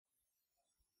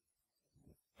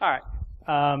All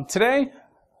right. Today,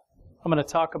 I'm going to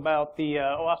talk about the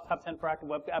OWASP Top 10 Proactive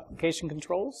Web Application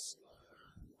Controls.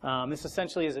 This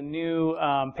essentially is a new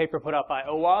paper put out by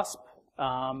OWASP,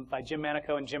 by Jim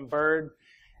Manico and Jim Bird,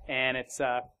 and it's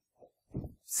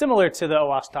similar to the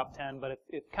OWASP Top 10, but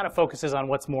it kind of focuses on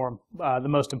what's more the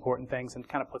most important things and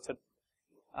kind of puts it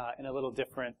in a little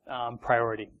different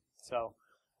priority. So,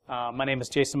 my name is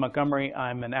Jason Montgomery.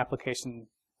 I'm an application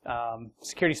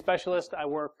security specialist. I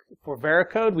work for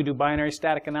Veracode. We do binary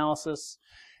static analysis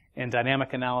and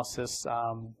dynamic analysis.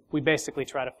 We basically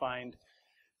try to find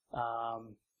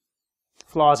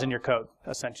flaws in your code,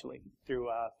 essentially, through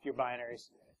your binaries,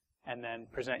 and then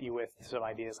present you with some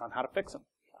ideas on how to fix them.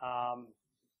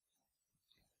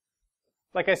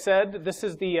 Like I said, this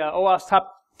is the OWASP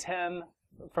Top 10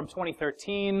 from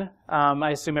 2013.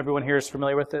 I assume everyone here is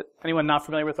familiar with it. Anyone not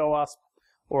familiar with OWASP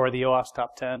or the OWASP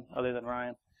Top 10 other than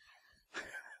Ryan?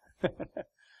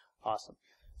 Awesome.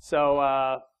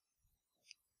 So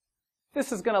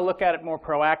this is going to look at it more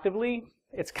proactively.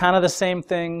 It's kind of the same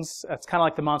things. It's kind of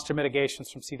like the monster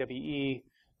mitigations from CWE,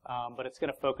 but it's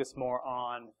going to focus more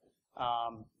on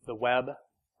the web,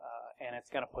 and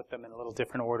it's going to put them in a little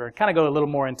different order and kind of go a little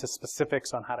more into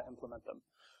specifics on how to implement them.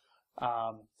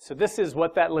 So this is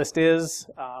what that list is,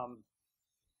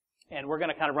 and we're going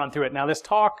to kind of run through it. Now this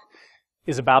talk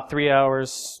is about 3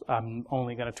 hours. I'm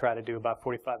only going to try to do about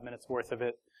 45 minutes worth of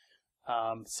it.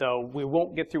 So we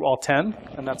won't get through all 10,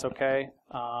 and that's okay.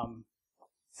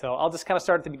 So I'll just kind of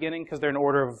start at the beginning because they're in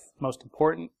order of most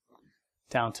important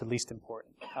down to least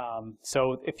important.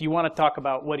 So if you want to talk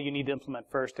about what do you need to implement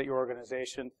first at your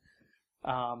organization,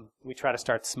 we try to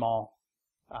start small.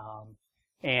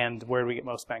 And where do we get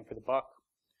most bang for the buck?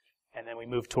 And then we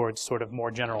move towards sort of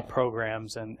more general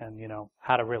programs and you know,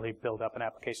 how to really build up an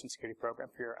application security program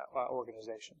for your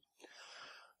organization.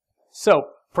 So,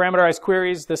 parameterized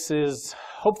queries, this is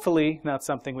hopefully not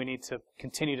something we need to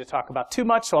continue to talk about too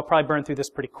much, so I'll probably burn through this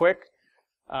pretty quick.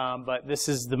 But this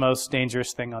is the most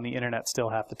dangerous thing on the internet still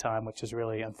half the time, which is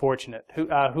really unfortunate.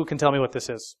 Who can tell me what this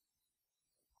is?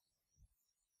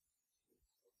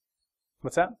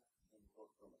 What's that?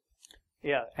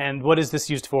 Yeah, and what is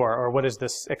this used for, or what is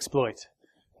this exploit?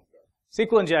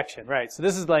 SQL injection, right. So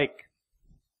this is like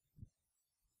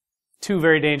two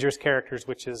very dangerous characters,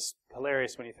 which is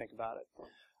hilarious when you think about it.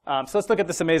 So let's look at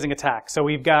this amazing attack. So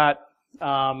we've got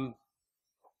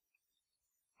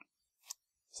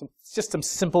just some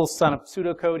simple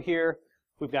pseudocode here.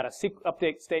 We've got a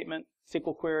update statement,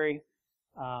 SQL query,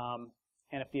 and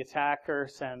if the attacker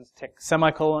sends tick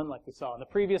semicolon, like we saw in the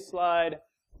previous slide,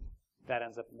 that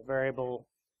ends up in the variable.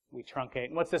 We truncate.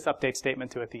 And what's this update statement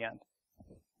to at the end?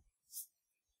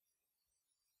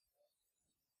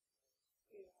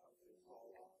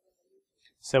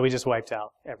 So we just wiped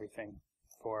out everything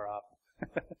for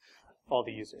all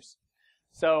the users.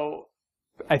 So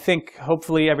I think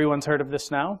hopefully everyone's heard of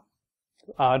this now.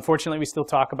 Unfortunately, we still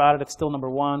talk about it. It's still number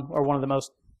one, or one of the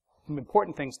most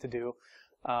important things to do,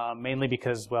 mainly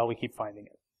because, well, we keep finding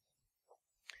it.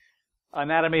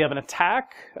 Anatomy of an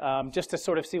attack, just to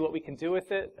sort of see what we can do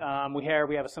with it. We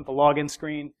have a simple login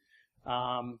screen.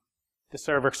 The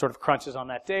server sort of crunches on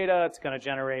that data. It's going to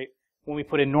generate, when we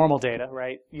put in normal data,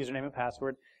 right, username and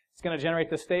password, it's going to generate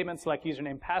the statements like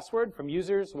username, password from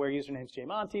users, where username's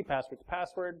jmonty, password's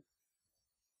password.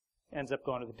 Ends up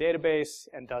going to the database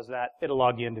and does that. It'll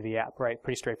log you into the app, right?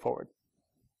 Pretty straightforward.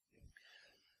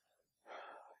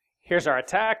 Here's our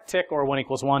attack, tick or 1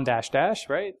 = 1 --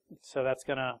 right? So that's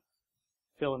going to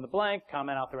fill in the blank,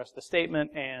 comment out the rest of the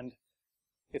statement, and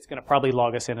it's going to probably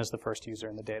log us in as the first user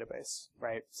in the database,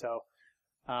 right? So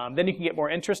then you can get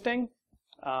more interesting.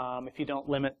 If you don't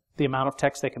limit the amount of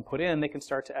text they can put in, they can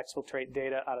start to exfiltrate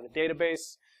data out of the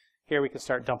database. Here we can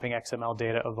start dumping XML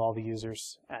data of all the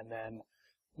users, and then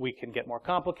we can get more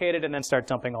complicated and then start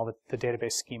dumping all the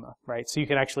database schema, right? So you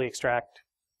can actually extract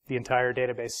the entire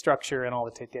database structure and all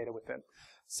the data within.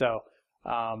 So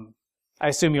I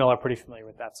assume you all are pretty familiar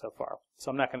with that so far, so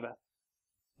I'm not going to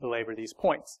belabor these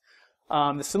points.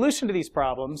 The solution to these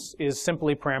problems is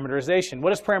simply parameterization. What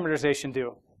does parameterization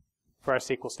do for our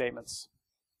SQL statements?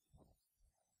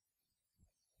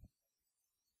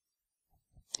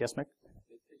 Yes, Mick?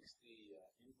 It takes the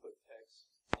input text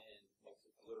and makes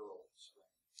it literal string.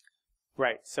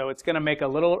 Right, so it's going to make a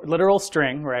literal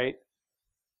string, right?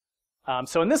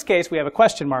 So in this case, we have a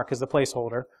question mark as the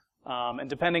placeholder. And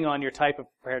depending on your type of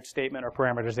prepared statement or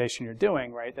parameterization you're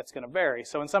doing, right, that's going to vary.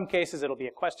 So in some cases, it'll be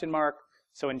a question mark.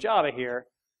 So in Java here,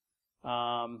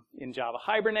 in Java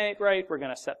Hibernate, right, we're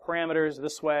going to set parameters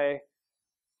this way.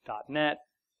 .NET,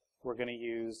 we're going to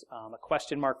use a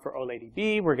question mark for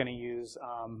OLADB. We're going to use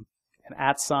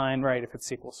an @sign, right, if it's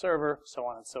SQL Server, so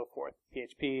on and so forth,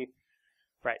 PHP.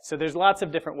 Right, so there's lots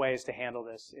of different ways to handle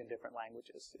this in different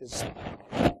languages, is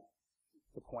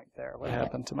the point there. What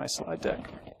happened to my slide deck?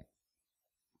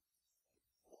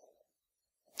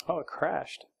 Oh, it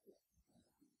crashed.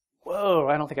 Whoa,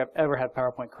 I don't think I've ever had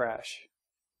PowerPoint crash.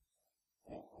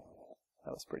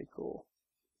 That was pretty cool.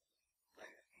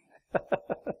 All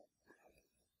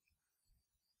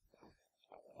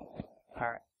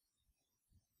right.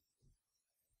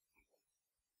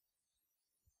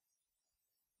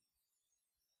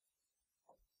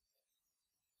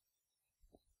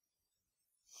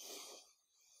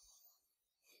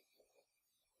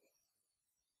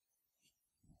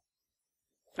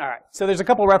 All right, so there's a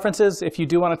couple references if you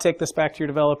do want to take this back to your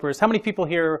developers. How many people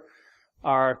here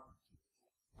are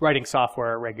writing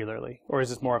software regularly, or is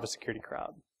this more of a security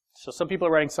crowd? So some people are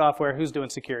writing software. Who's doing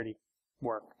security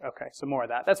work? Okay, so more of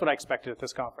that. That's what I expected at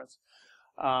this conference.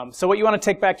 So what you want to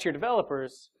take back to your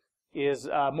developers is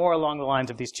more along the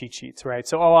lines of these cheat sheets, right?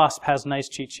 So OWASP has nice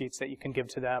cheat sheets that you can give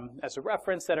to them as a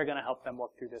reference that are going to help them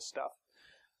work through this stuff.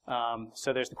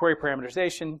 So there's the query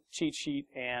parameterization cheat sheet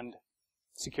and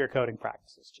secure coding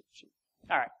practices cheat sheet.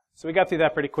 All right, so we got through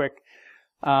that pretty quick.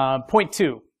 Point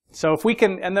 2. So if we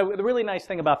can, and the really nice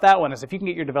thing about that one is if you can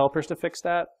get your developers to fix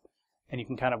that, and you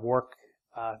can kind of work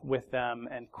with them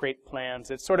and create plans,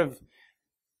 it sort of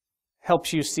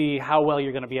helps you see how well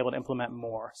you're going to be able to implement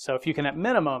more. So if you can at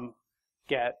minimum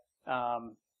get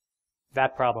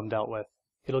that problem dealt with,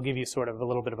 it'll give you sort of a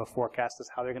little bit of a forecast as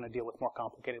how they're going to deal with more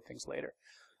complicated things later.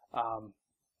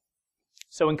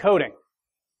 So encoding.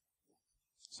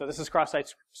 So this is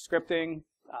cross-site scripting,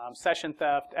 session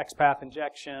theft, XPath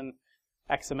injection,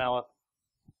 XML,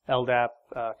 LDAP,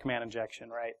 command injection,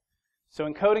 right? So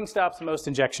encoding stops most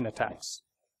injection attacks.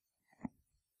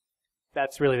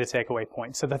 That's really the takeaway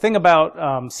point. So the thing about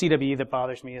CWE that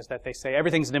bothers me is that they say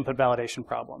everything's an input validation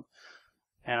problem.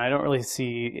 And I don't really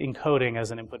see encoding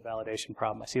as an input validation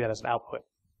problem. I see that as an output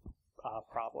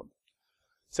problem.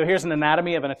 So here's an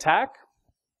anatomy of an attack.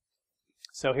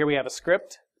 So here we have a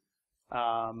script.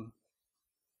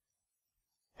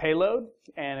 Payload,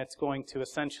 and it's going to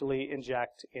essentially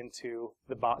inject into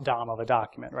the DOM of a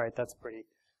document, right? That's pretty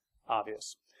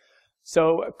obvious.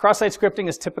 So cross-site scripting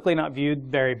is typically not viewed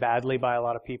very badly by a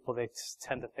lot of people. They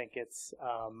tend to think it's,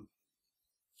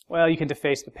 well, you can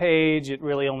deface the page. It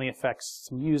really only affects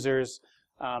some users.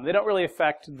 They don't really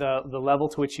affect the level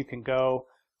to which you can go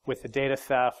with the data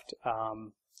theft,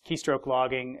 keystroke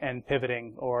logging, and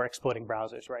pivoting or exploiting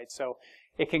browsers, right? So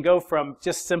it can go from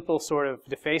just simple sort of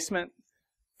defacement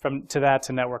to that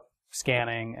to network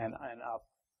scanning and up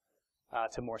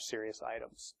to more serious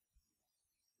items.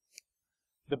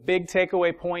 The big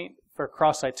takeaway point for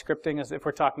cross-site scripting is if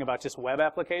we're talking about just web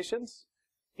applications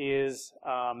is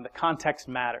the context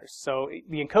matters. So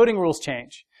the encoding rules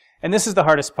change. And this is the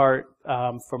hardest part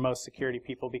for most security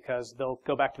people because they'll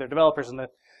go back to their developers and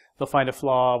they'll find a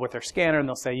flaw with their scanner and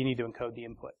they'll say, you need to encode the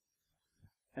input.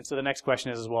 And so the next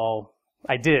question is, well,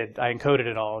 I encoded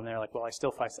it all. And they're like, well, I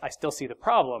still see the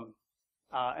problem.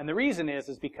 And the reason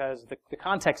is because the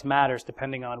context matters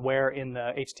depending on where in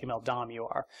the HTML DOM you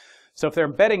are. So if they're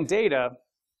embedding data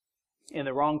in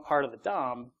the wrong part of the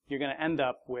DOM, you're going to end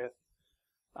up with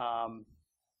an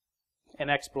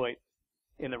exploit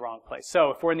in the wrong place.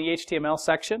 So if we're in the HTML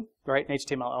section, right, an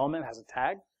HTML element has a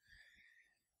tag.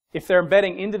 If they're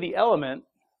embedding into the element,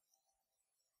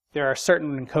 there are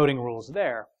certain encoding rules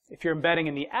there. If you're embedding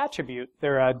in the attribute,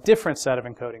 there are a different set of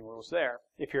encoding rules there.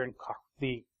 If you're in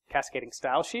the cascading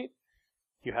style sheet,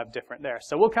 you have different there.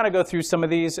 So we'll kind of go through some of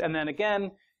these, and then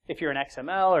again, if you're in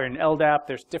XML or in LDAP,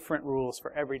 there's different rules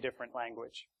for every different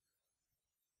language.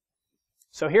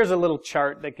 So here's a little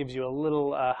chart that gives you a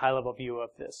little high-level view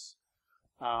of this.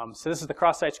 So this is the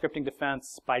cross-site scripting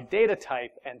defense by data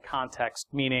type and context,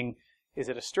 meaning is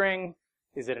it a string,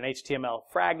 is it an HTML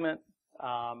fragment,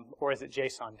 or is it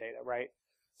JSON data, right?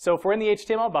 So if we're in the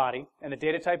HTML body and the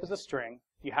data type is a string,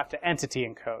 you have to entity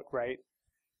encode, right?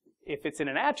 If it's in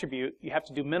an attribute, you have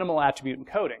to do minimal attribute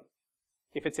encoding.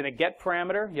 If it's in a get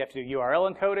parameter, you have to do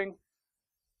URL encoding.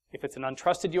 If it's an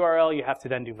untrusted URL, you have to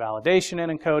then do validation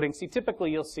and encoding. See,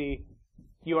 typically you'll see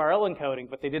URL encoding,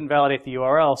 but they didn't validate the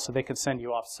URL, so they could send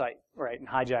you off-site, right, and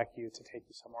hijack you to take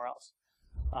you somewhere else.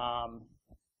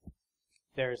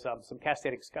 There's some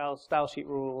cascading style sheet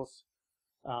rules,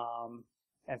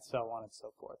 and so on and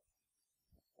so forth.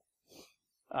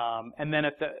 And then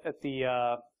at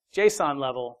the JSON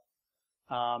level,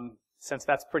 since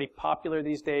that's pretty popular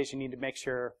these days, you need to make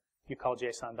sure you call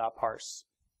JSON.parse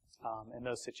in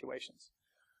those situations,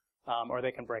 or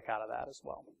they can break out of that as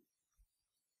well.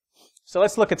 So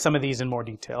let's look at some of these in more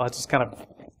detail. I'll just kind of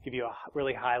give you a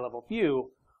really high-level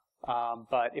view.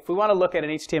 But if we want to look at an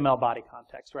HTML body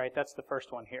context, right, that's the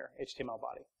first one here, HTML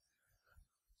body.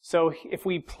 So if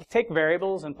we take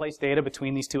variables and place data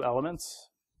between these two elements,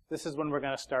 this is when we're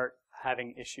going to start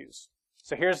having issues.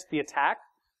 So here's the attack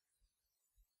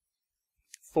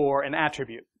for an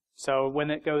attribute. So when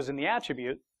it goes in the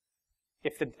attribute,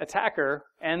 if the attacker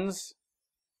ends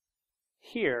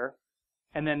here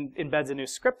and then embeds a new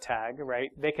script tag, right,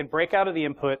 they can break out of the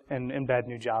input and embed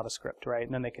new JavaScript, right,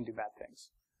 and then they can do bad things.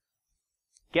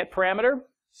 Get parameter.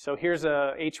 So here's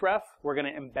a href. We're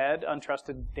going to embed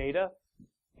untrusted data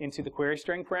into the query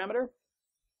string parameter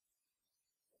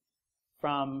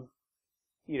from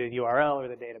either the URL or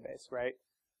the database, right?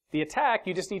 The attack,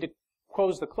 you just need to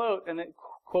close the quote and then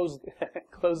close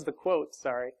the quote,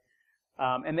 sorry.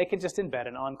 And they can just embed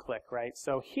an onClick, right?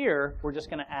 So here, we're just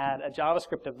going to add a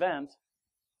JavaScript event,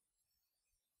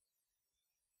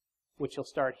 which will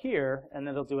start here, and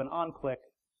then they'll do an onClick,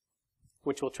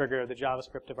 which will trigger the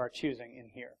JavaScript of our choosing in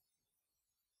here.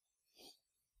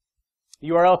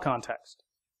 URL context.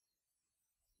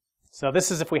 So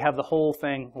this is if we have the whole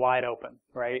thing wide open,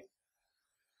 right?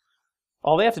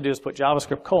 All they have to do is put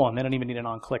JavaScript : They don't even need an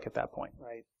onClick at that point,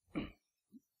 right?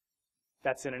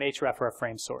 That's in an href or a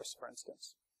frame source, for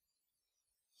instance.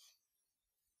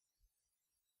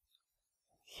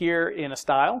 Here in a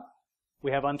style,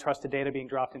 we have untrusted data being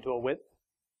dropped into a width,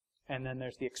 and then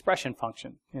there's the expression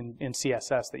function in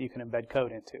CSS that you can embed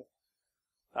code into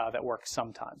that works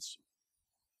sometimes.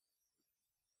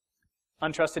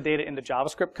 Untrusted data into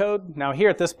JavaScript code. Now here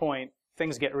at this point,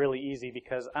 things get really easy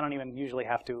because I don't even usually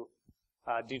have to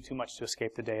do too much to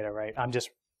escape the data, right? I'm just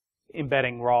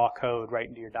embedding raw code right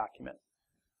into your document.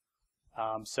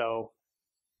 So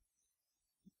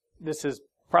this is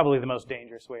probably the most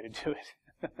dangerous way to do it.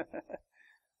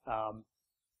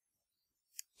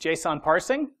 JSON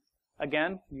parsing.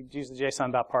 Again, you use the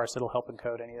JSON.parse, it'll help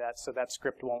encode any of that, so that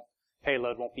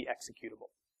payload won't be executable.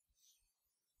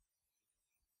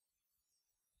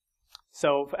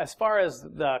 So as far as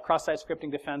the cross-site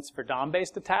scripting defense for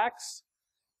DOM-based attacks,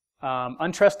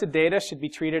 untrusted data should be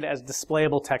treated as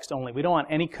displayable text only. We don't want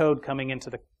any code coming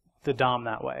into the DOM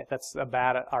that way. That's a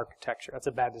bad architecture. That's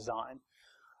a bad design.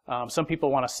 Some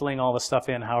people want to sling all the stuff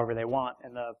in however they want,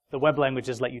 and the web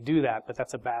languages let you do that, but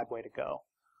that's a bad way to go.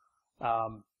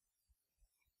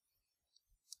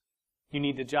 You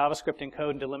need the JavaScript encode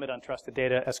and delimit untrusted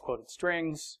data as quoted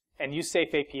strings, and use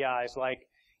safe APIs. Like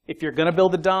if you're going to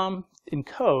build a DOM in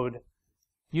code,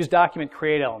 use document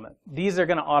create element. These are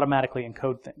going to automatically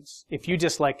encode things. If you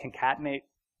just like concatenate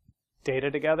data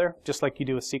together, just like you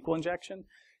do with SQL injection,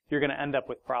 you're going to end up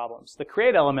with problems. The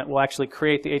create element will actually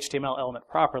create the HTML element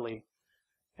properly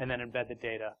and then embed the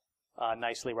data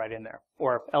nicely right in there.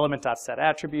 Or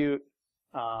element.setAttribute,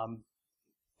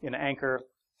 in anchor,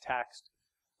 text.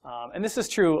 And this is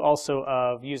true also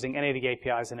of using any of the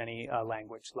APIs in any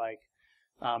language, like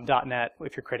 .NET.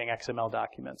 If you're creating XML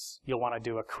documents, you'll want to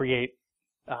do a create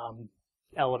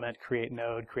element, create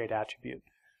node, create attribute.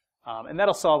 And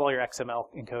that'll solve all your XML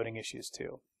encoding issues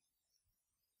too.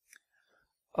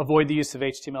 Avoid the use of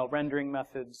HTML rendering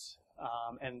methods,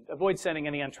 and avoid sending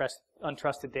any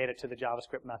untrusted data to the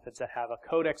JavaScript methods that have a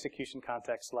code execution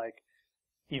context like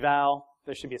eval.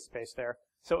 There should be a space there.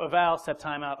 So eval, set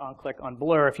timeout, onClick, on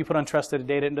blur. If you put untrusted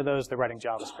data into those, they're writing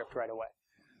JavaScript right away.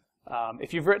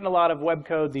 If you've written a lot of web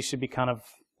code, these should be kind of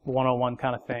 101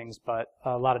 kind of things, but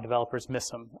a lot of developers miss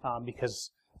them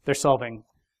because they're solving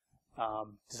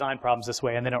design problems this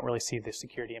way and they don't really see the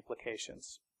security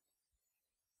implications.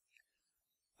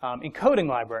 Encoding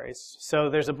libraries. So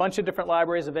there's a bunch of different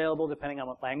libraries available depending on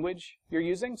what language you're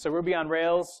using. So Ruby on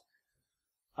Rails,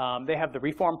 they have the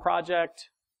Reform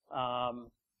project,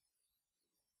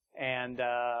 and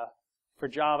for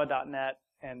Java, .NET,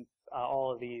 and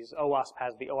all of these, OWASP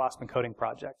has the OWASP encoding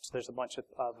project. So there's a bunch of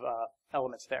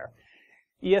elements there.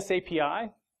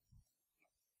 ES-API,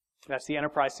 that's the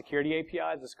Enterprise Security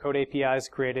API. This code API is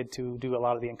created to do a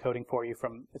lot of the encoding for you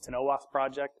it's an OWASP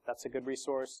project. That's a good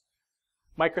resource.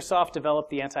 Microsoft developed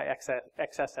the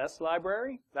anti-XSS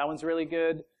library. That one's really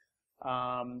good.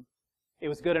 It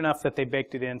was good enough that they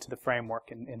baked it into the framework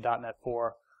in .NET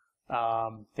 4.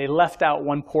 They left out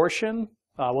one portion.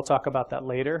 We'll talk about that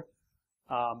later.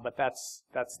 But that's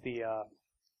the,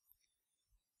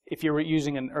 if you're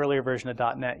using an earlier version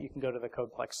of .NET, you can go to the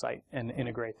CodePlex site and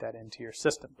integrate that into your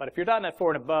system. But if you're .NET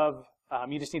 4 and above,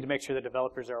 you just need to make sure the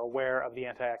developers are aware of the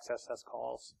anti-XSS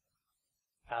calls.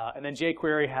 And then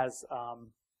jQuery has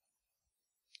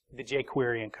the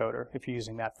jQuery encoder if you're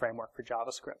using that framework for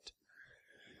JavaScript.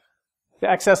 The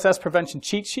XSS prevention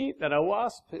cheat sheet at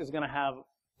OWASP is going to have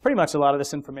pretty much a lot of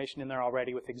this information in there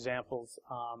already with examples,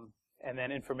 and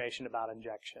then information about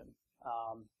injection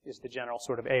is the general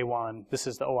sort of A1. This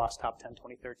is the OWASP Top 10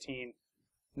 2013,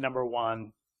 number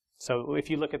 1. So if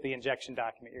you look at the injection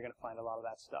document, you're going to find a lot of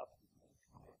that stuff.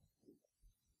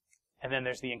 And then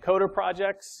there's the encoder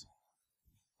projects.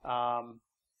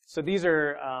 So these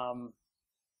are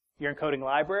your encoding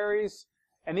libraries,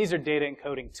 and these are data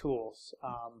encoding tools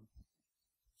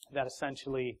that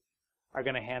essentially are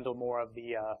going to handle more of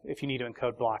the, if you need to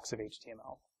encode blocks of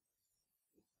HTML.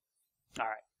 All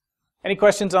right. Any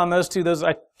questions on those two? Those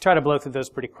I try to blow through those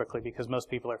pretty quickly because most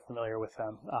people are familiar with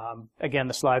them. Again,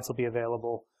 the slides will be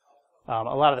available. A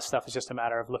lot of the stuff is just a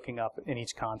matter of looking up in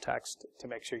each context to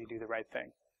make sure you do the right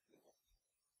thing.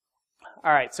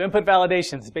 All right, so input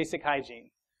validations, basic hygiene.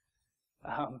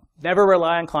 Never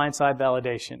rely on client-side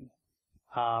validation.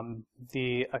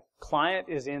 The client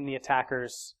is in the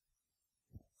attacker's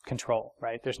control,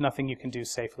 right? There's nothing you can do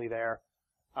safely there.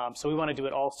 So we want to do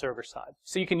it all server-side.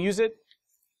 So you can use it.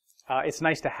 It's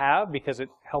nice to have because it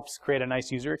helps create a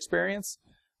nice user experience.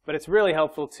 But it's really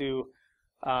helpful to,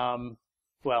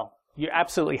 well, you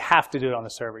absolutely have to do it on the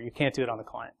server. You can't do it on the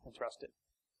client and trust it.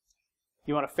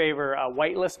 You want to favor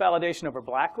whitelist validation over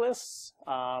blacklists.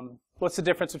 What's the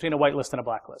difference between a whitelist and a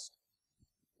blacklist?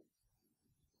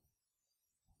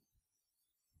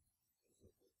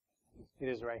 It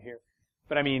is right here.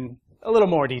 But I mean, a little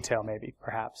more detail maybe,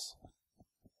 perhaps.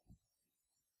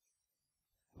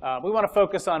 We want to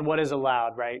focus on what is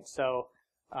allowed, right? So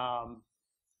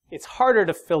it's harder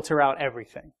to filter out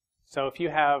everything. So if you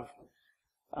have,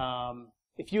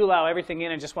 if you allow everything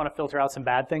in and just want to filter out some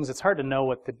bad things, it's hard to know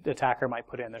what the attacker might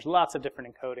put in. There's lots of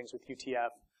different encodings with UTF,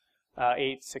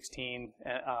 8, 16,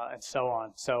 and so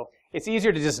on. So it's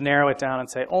easier to just narrow it down and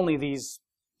say only these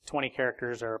 20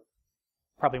 characters, or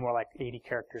probably more like 80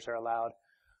 characters are allowed,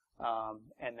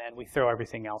 and then we throw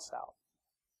everything else out.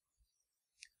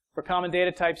 For common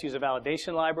data types, use a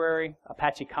validation library.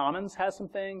 Apache Commons has some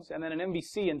things. And then in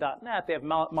MVC and .NET, they have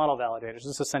model validators.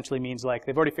 This essentially means like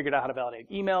they've already figured out how to validate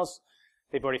emails.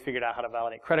 They've already figured out how to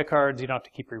validate credit cards. You don't have to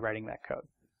keep rewriting that code.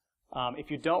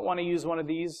 If you don't want to use one of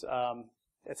these,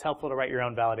 it's helpful to write your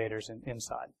own validators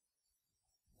inside.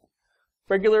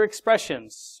 Regular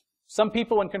expressions. Some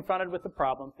people, when confronted with the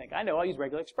problem, think, I know, I'll use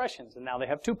regular expressions. And now they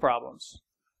have two problems.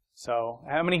 So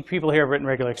how many people here have written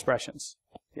regular expressions?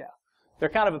 Yeah. They're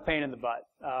kind of a pain in the butt.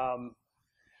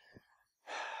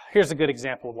 Here's a good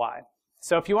example of why.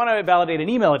 So if you want to validate an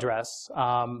email address,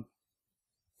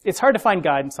 it's hard to find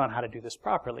guidance on how to do this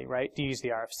properly, right? Do you use the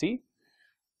RFC?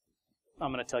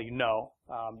 I'm going to tell you no,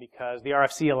 because the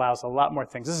RFC allows a lot more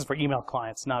things. This is for email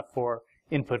clients, not for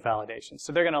input validation.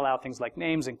 So they're going to allow things like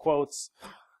names and quotes,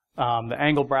 the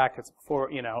angle brackets,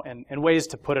 and ways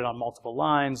to put it on multiple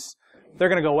lines. They're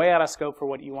going to go way out of scope for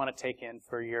what you want to take in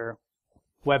for your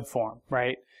web form,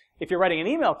 right? If you're writing an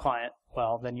email client,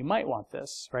 well, then you might want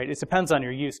this, right? It depends on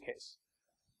your use case.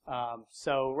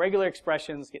 So regular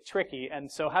expressions get tricky,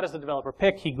 and so how does the developer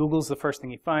pick? He Googles the first thing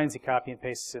he finds, he copy and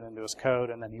pastes it into his code,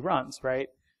 and then he runs, right?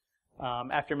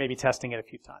 After maybe testing it a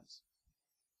few times.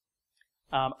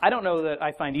 I don't know that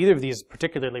I find either of these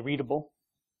particularly readable,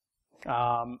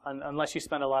 unless you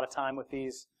spend a lot of time with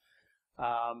these.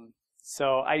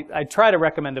 So I try to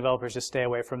recommend developers just stay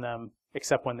away from them,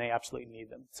 except when they absolutely need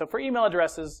them. So for email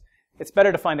addresses, it's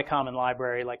better to find a common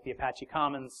library like the Apache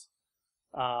Commons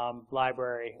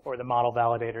library or the model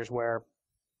validators, where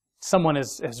someone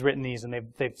has written these and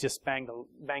they've just banged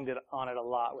it on it a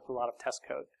lot with a lot of test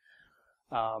code.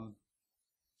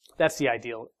 That's the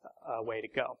ideal way to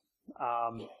go.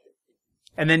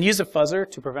 And then use a fuzzer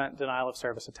to prevent denial of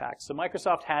service attacks. So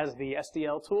Microsoft has the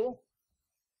SDL tool,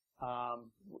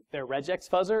 their regex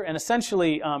fuzzer, and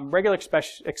essentially regular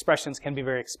expressions can be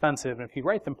very expensive, and if you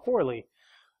write them poorly,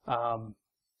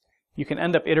 you can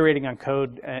end up iterating on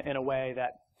code in a way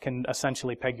that can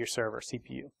essentially peg your server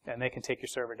CPU, and they can take your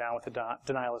server down with a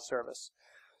denial of service.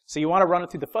 So you want to run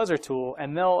it through the fuzzer tool,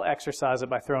 and they'll exercise it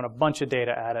by throwing a bunch of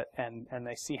data at it, and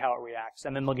they see how it reacts,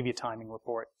 and then they'll give you a timing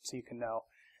report so you can know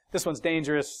this one's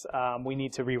dangerous, we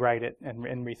need to rewrite it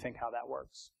and rethink how that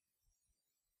works.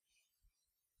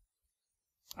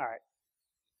 All right.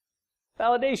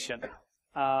 Validation.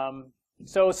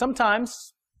 So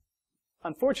sometimes,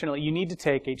 unfortunately, you need to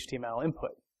take HTML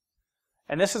input.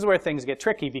 And this is where things get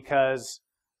tricky, because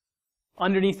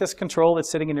underneath this control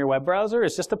that's sitting in your web browser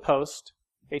is just a post,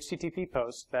 HTTP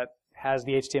post, that has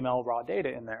the HTML raw data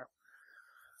in there.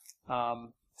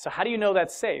 So how do you know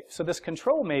that's safe? So this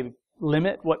control may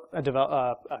limit what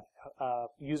a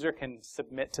user can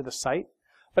submit to the site.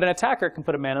 But an attacker can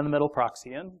put a man-in-the-middle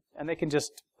proxy in, and they can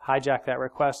just hijack that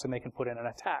request, and they can put in an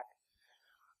attack.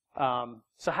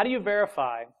 So how do you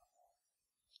verify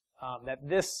that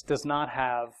this does not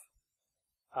have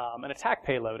an attack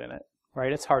payload in it,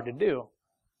 right? It's hard to do.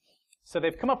 So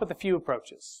they've come up with a few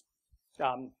approaches.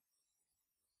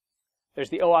 There's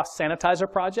the OWASP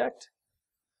Sanitizer project.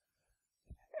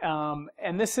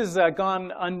 And this has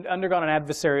undergone an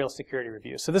adversarial security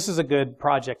review. So this is a good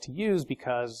project to use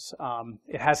because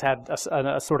it has had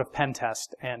a sort of pen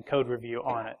test and code review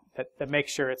on it that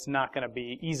makes sure it's not going to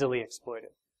be easily exploited.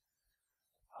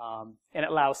 And it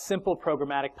allows simple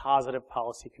programmatic positive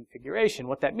policy configuration.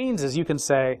 What that means is you can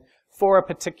say, for a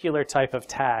particular type of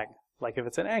tag, like if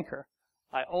it's an anchor,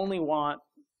 I only want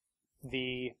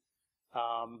the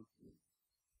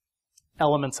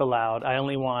elements allowed. I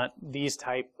only want these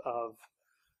type of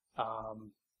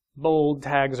bold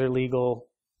tags are legal,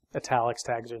 italics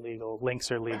tags are legal,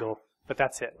 links are legal, but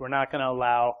that's it. We're not going to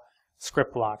allow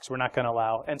script blocks. We're not going to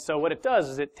allow. And so what it does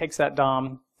is it takes that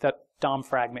DOM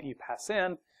fragment you pass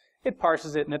in, it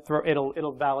parses it, and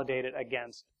it'll validate it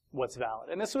against what's valid.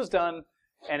 And this was done,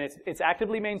 and it's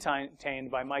actively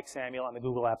maintained by Mike Samuel on the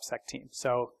Google AppSec team.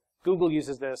 So Google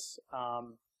uses this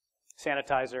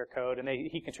sanitizer code, and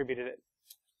he contributed it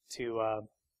to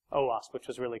OWASP, which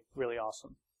was really, really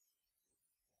awesome.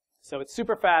 So it's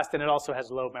super fast, and it also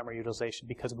has low memory utilization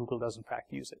because Google does, in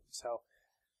fact, use it. So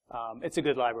it's a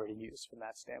good library to use from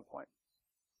that standpoint.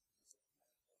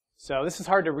 So this is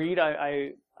hard to read,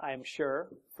 I'm sure,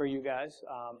 for you guys.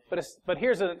 But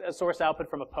here's a source output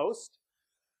from a post.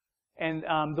 And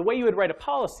the way you would write a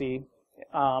policy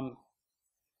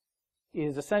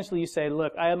is essentially you say,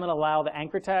 look, I am going to allow the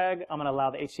anchor tag, I'm going to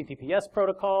allow the HTTPS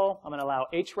protocol, I'm going to allow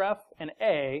href and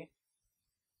A,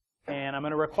 and I'm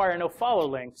going to require no follow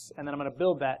links, and then I'm going to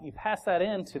build that. And you pass that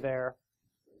into their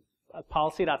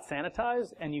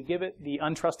policy.sanitize, and you give it the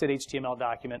untrusted HTML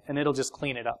document, and it'll just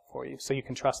clean it up for you, so you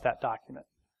can trust that document.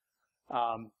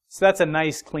 So that's a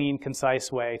nice, clean,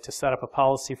 concise way to set up a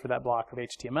policy for that block of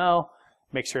HTML,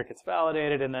 make sure it gets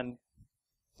validated, and then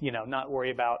not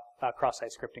worry about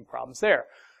cross-site scripting problems there.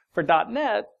 For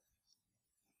 .NET,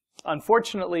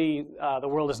 unfortunately, the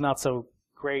world is not so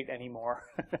great anymore.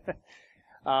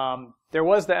 There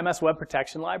was the MS Web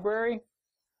Protection Library.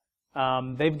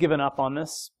 They've given up on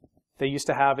this. They used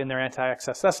to have in their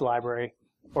anti-XSS library,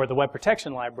 or the Web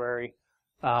Protection Library,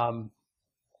 a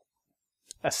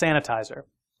sanitizer.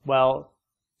 Well,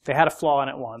 they had a flaw in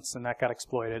it once, and that got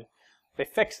exploited. They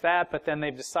fixed that, but then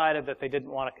they've decided that they didn't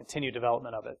want to continue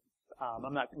development of it.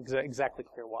 I'm not exactly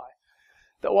clear why.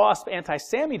 The OWASP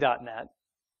anti-SAMI.NET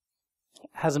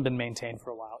hasn't been maintained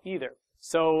for a while either.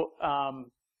 So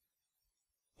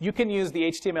you can use the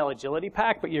HTML agility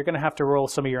pack, but you're going to have to roll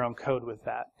some of your own code with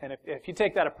that. And if you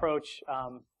take that approach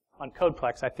on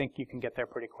CodePlex, I think you can get there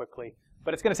pretty quickly.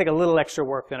 But it's going to take a little extra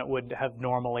work than it would have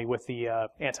normally with the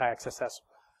anti-XSS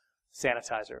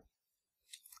sanitizer.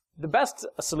 The best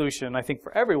solution, I think,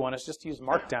 for everyone is just use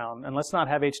Markdown, and let's not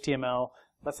have HTML.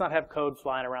 Let's not have code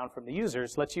flying around from the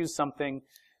users. Let's use something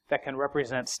that can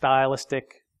represent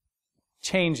stylistic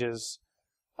changes.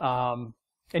 And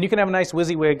you can have a nice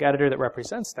WYSIWYG editor that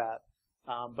represents that,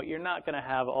 but you're not going to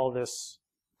have all this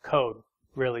code,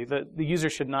 really. The user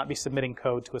should not be submitting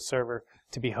code to a server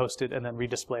to be hosted and then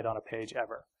redisplayed on a page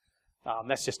ever.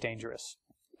 That's just dangerous.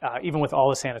 Even with all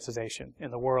the sanitization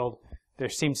in the world, there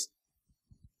seems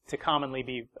to commonly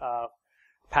be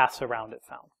paths around it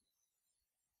found.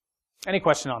 Any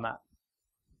question on that?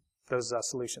 Those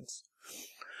solutions.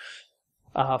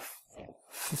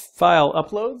 File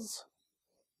uploads.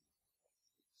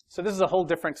 So this is a whole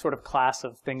different sort of class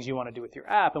of things you want to do with your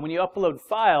app. And when you upload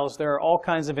files, there are all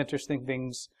kinds of interesting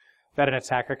things that an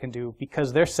attacker can do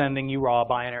because they're sending you raw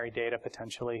binary data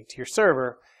potentially to your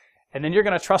server. And then you're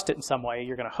going to trust it in some way.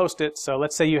 You're going to host it. So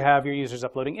let's say you have your users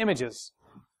uploading images.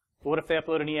 What if they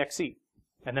upload an exe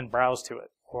and then browse to it?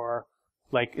 Or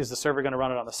like, is the server going to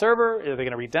run it on the server? Are they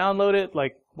going to re-download it?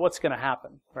 Like, what's going to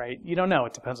happen, right? You don't know.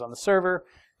 It depends on the server.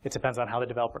 It depends on how the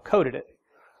developer coded it,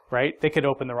 right? They could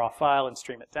open the raw file and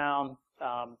stream it down.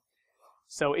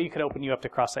 So it could open you up to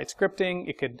cross-site scripting.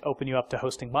 It could open you up to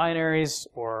hosting binaries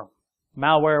or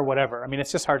malware, whatever. I mean,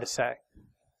 it's just hard to say.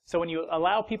 So when you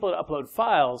allow people to upload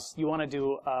files, you want to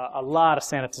do a lot of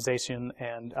sanitization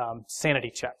and sanity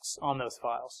checks on those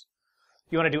files.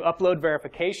 You want to do upload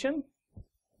verification.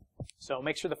 So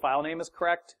make sure the file name is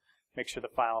correct. Make sure the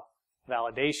file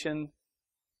validation,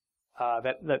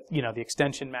 that the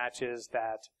extension matches,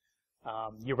 that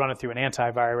you run it through an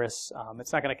antivirus.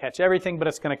 It's not going to catch everything, but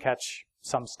it's going to catch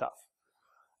some stuff.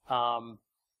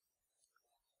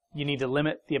 You need to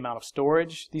limit the amount of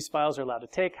storage these files are allowed to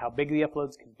take, how big the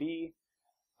uploads can be.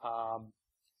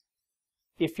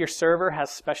 if your server has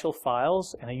special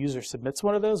files and a user submits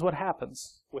one of those, what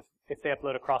happens if they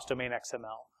upload a cross-domain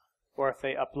XML, or if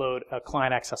they upload a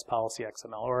client access policy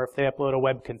XML, or if they upload a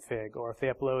web config, or if they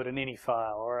upload an ini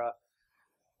file, or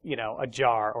a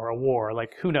jar or a war,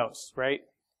 like who knows, right?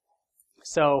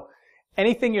 So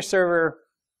anything your server,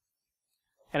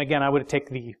 and again, I would take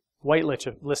the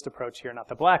whitelist approach here, not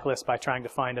the blacklist, by trying to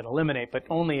find and eliminate, but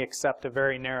only accept a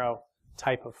very narrow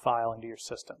type of file into your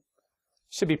system.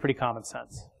 Should be pretty common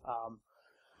sense.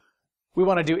 We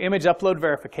want to do image upload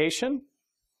verification.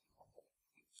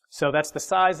 So that's the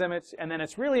size image, and then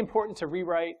it's really important to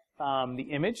rewrite the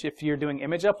image if you're doing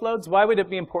image uploads. Why would it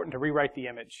be important to rewrite the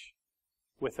image?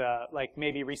 With like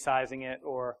maybe resizing it,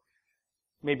 or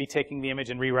maybe taking the image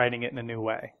and rewriting it in a new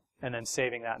way, and then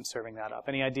saving that and serving that up.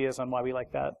 Any ideas on why we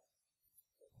like that?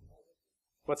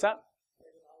 What's that?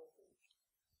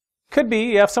 Could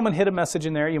be. Yeah, if someone hid a message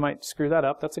in there, you might screw that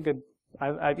up. That's a good.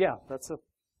 Yeah, that's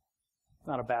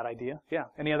not a bad idea. Yeah.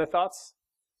 Any other thoughts?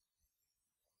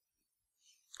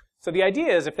 So the idea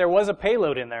is, if there was a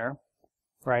payload in there,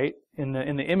 right, in the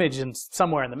image and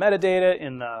somewhere in the metadata,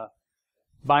 in the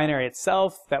binary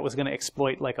itself, that was going to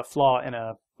exploit like a flaw in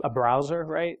a browser,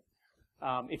 right?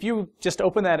 If you just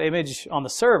open that image on the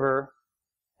server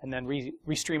and then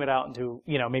restream it out into,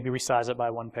 maybe resize it by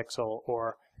 1 pixel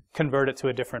or convert it to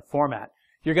a different format,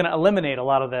 you're going to eliminate a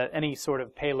lot of any sort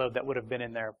of payload that would have been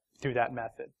in there through that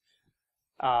method.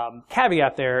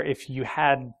 Caveat there,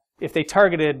 if they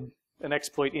targeted an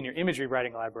exploit in your image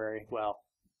rewriting library, well,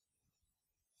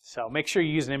 so make sure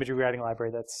you use an image rewriting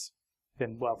library that's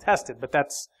been well tested, but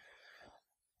that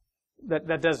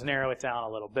does narrow it down a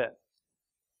little bit.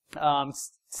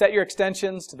 Set your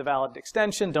extensions to the valid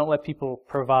extension. Don't let people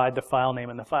provide the file name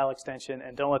and the file extension,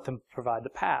 and don't let them provide the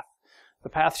path. The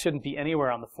path shouldn't be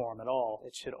anywhere on the form at all.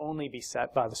 It should only be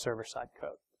set by the server-side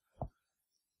code.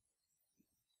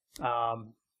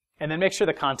 And then make sure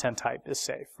the content type is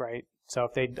safe, right? So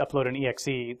if they upload an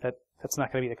exe, that's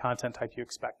not going to be the content type you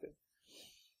expected.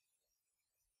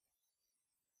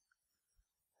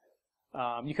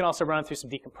 You can also run through some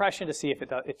decompression to see if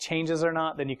it changes or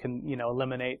not. Then you can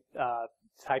eliminate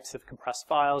types of compressed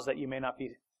files that you may not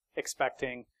be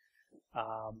expecting.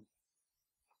 Yeah.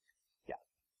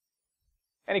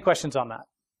 Any questions on that?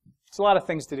 It's a lot of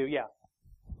things to do. Yeah. I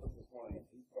was just wondering, if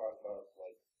you thought about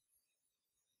like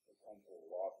potential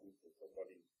lawsuits if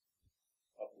somebody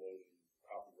uploaded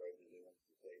copyrighted image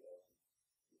to data,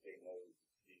 if they know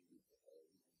the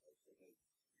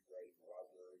rewriting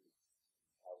library,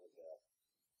 how would that?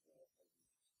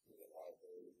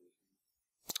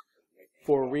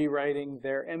 For rewriting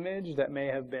their image that may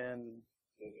have been.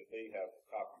 If they have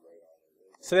copyright on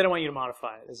it. So they don't want you to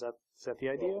modify it. Is that the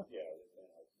idea? Well, yeah, they're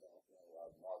not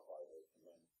allowed to modify it, and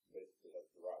then basically have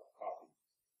to write a copy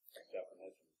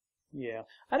definition. Yeah,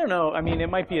 I don't know. I mean,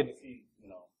 it might be a. See,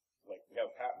 like we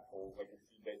have patent holes, like you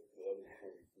see basically other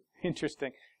people.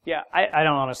 Interesting. Yeah, I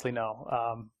don't honestly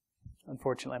know.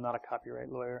 Unfortunately, I'm not a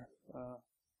copyright lawyer,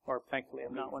 or thankfully,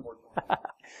 I'm not one.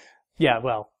 Yeah,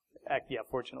 well. Yeah,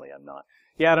 fortunately I'm not.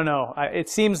 Yeah, I don't know. It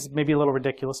seems maybe a little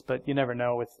ridiculous, but you never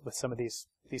know with some of these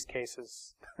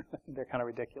cases. They're kind of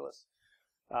ridiculous.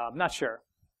 Not sure.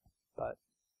 But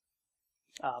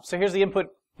so here's the input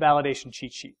validation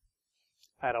cheat sheet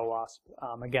at OWASP.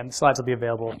 Again, the slides will be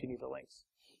available if you need the links.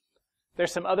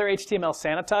 There's some other HTML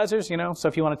sanitizers, so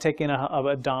if you want to take in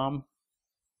a DOM.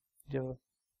 Okay.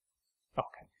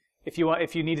 If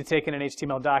you need to take in an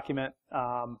HTML document,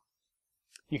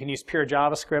 you can use pure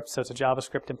JavaScript, so it's a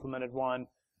JavaScript implemented one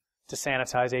to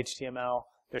sanitize HTML.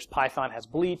 There's Python has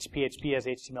Bleach, PHP has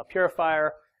HTML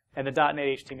Purifier, and the .NET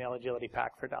HTML Agility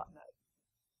Pack for .NET.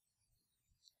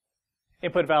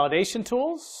 Input validation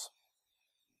tools.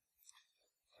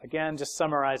 Again, just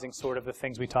summarizing sort of the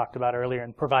things we talked about earlier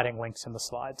and providing links in the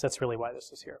slides. That's really why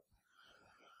this is here.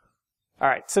 All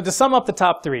right, so to sum up the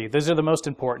top three, those are the most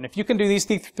important. If you can do these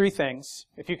three things,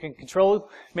 if you can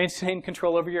maintain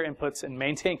control over your inputs and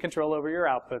maintain control over your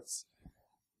outputs,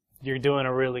 you're doing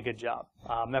a really good job.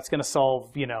 That's going to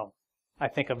solve, I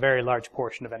think a very large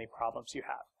portion of any problems you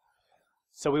have.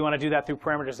 So we want to do that through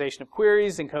parameterization of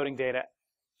queries, encoding data,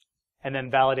 and then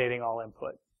validating all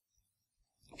input.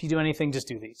 If you do anything, just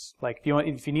do these. Like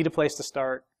if you need a place to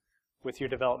start with your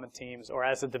development teams or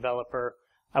as a developer,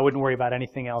 I wouldn't worry about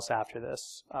anything else after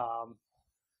this. I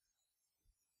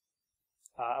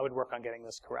would work on getting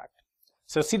this correct.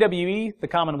 So CWE, the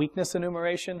common weakness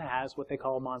enumeration, has what they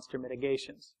call monster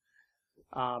mitigations.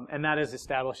 And that is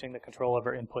establishing the control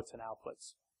over inputs and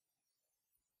outputs.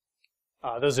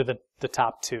 Those are the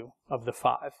top two of the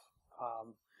 5.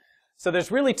 So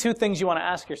there's really 2 things you want to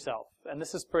ask yourself. And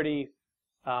this is pretty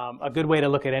a good way to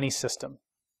look at any system.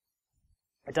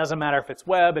 It doesn't matter if it's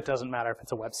web, it doesn't matter if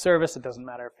it's a web service, it doesn't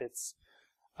matter if it's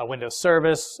a Windows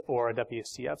service or a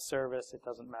WCF service, it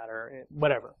doesn't matter,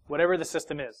 whatever the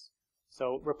system is.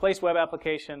 So replace web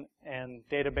application and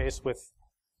database with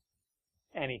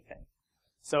anything.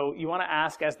 So you want to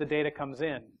ask as the data comes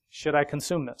in, should I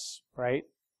consume this, right?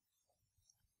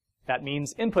 That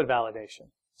means input validation.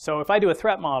 So if I do a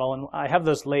threat model, and I have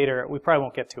those later, we probably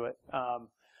won't get to it,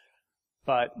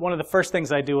 but one of the first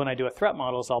things I do when I do a threat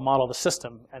model is I'll model the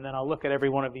system, and then I'll look at every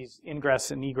one of these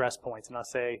ingress and egress points, and I'll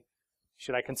say,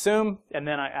 should I consume? And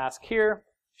then I ask here,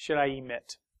 should I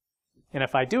emit? And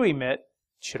if I do emit,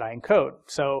 should I encode?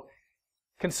 So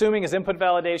consuming is input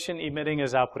validation, emitting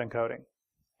is output encoding.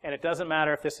 And it doesn't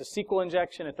matter if this is SQL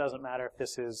injection, it doesn't matter if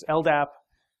this is LDAP,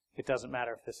 it doesn't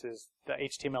matter if this is the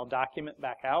HTML document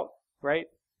back out, right?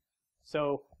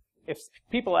 So if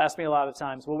people ask me a lot of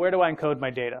times, well, where do I encode my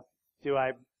data? Do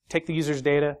I take the user's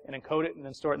data and encode it and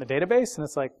then store it in the database? And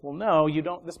it's like, well, no, you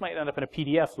don't. This might end up in a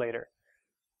PDF later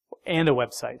and a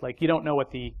website. Like, you don't know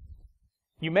what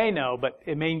you may know, but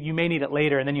you may need it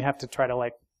later, and then you have to try to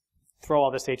like throw all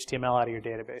this HTML out of your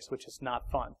database, which is not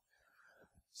fun.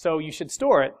 So you should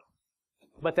store it,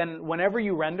 but then whenever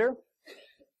you render,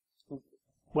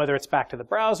 whether it's back to the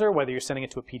browser, whether you're sending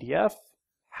it to a PDF,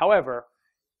 however,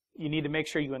 you need to make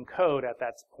sure you encode at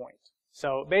that point.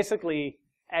 So basically,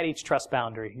 at each trust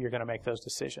boundary, you're going to make those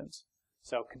decisions.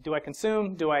 So do I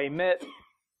consume? Do I emit?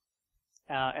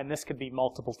 And this could be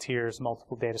multiple tiers,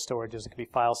 multiple data storages. It could be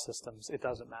file systems. It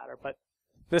doesn't matter. But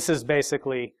this is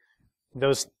basically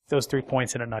those 3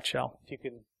 points in a nutshell. If you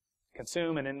can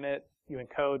consume and emit, you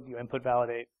encode, you input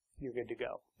validate, you're good to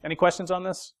go. Any questions on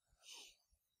this?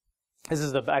 This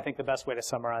is, I think, the best way to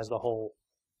summarize the whole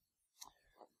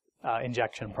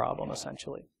injection problem,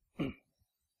 essentially.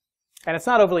 And it's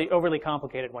not overly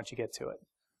complicated once you get to it,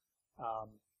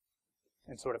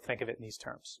 and sort of think of it in these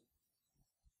terms.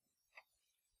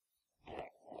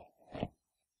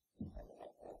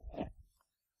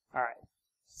 All right.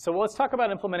 So let's talk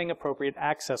about implementing appropriate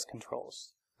access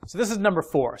controls. So this is number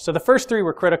 4. So the first 3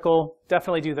 were critical.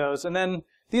 Definitely do those. And then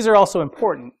these are also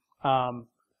important.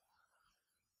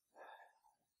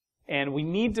 And we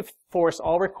need to force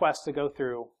all requests to go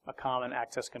through a common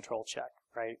access control check,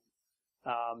 right?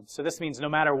 So this means no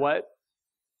matter what,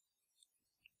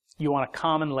 you want a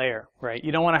common layer, right?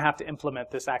 You don't want to have to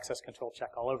implement this access control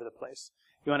check all over the place.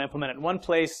 You want to implement it in one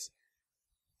place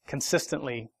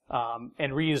consistently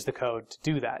and reuse the code to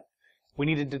do that. We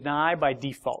need to deny by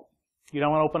default. You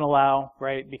don't want to open allow,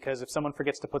 right? Because if someone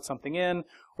forgets to put something in,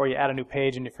 or you add a new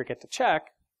page and you forget to check,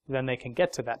 then they can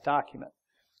get to that document.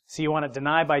 So you want to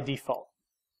deny by default.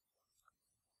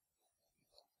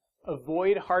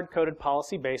 Avoid hard-coded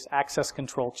policy-based access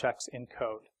control checks in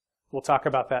code. We'll talk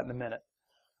about that in a minute.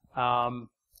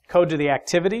 Code to the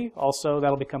activity, also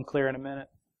that'll become clear in a minute,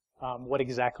 what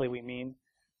exactly we mean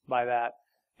by that.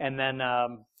 And then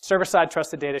server-side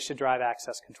trusted data should drive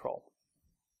access control.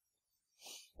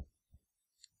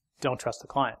 Don't trust the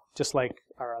client, just like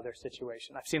our other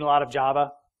situation. I've seen a lot of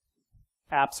Java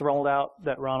apps rolled out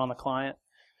that run on the client,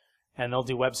 and they'll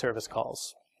do web service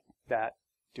calls that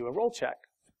do a role check.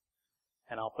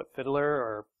 And I'll put Fiddler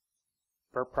or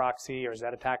Burp Proxy or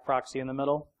Zetattack Proxy in the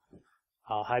middle.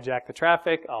 I'll hijack the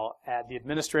traffic, I'll add the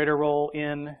administrator role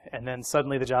in, and then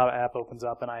suddenly the Java app opens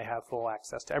up and I have full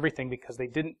access to everything because they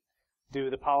didn't do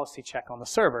the policy check on the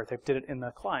server. They did it in the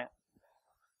client.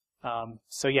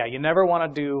 So yeah, you never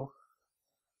want to do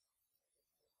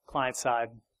client side.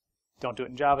 Don't do it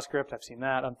in JavaScript. I've seen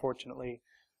that, unfortunately.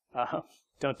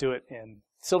 Don't do it in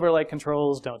Silverlight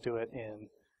controls. Don't do it in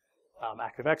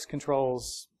ActiveX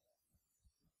controls.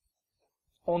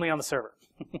 Only on the server.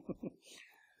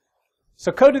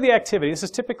 So code to the activity. This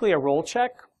is typically a role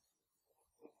check.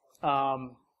 You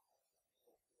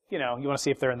know, you want to see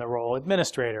if they're in the role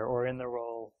administrator or in the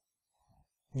role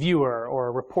viewer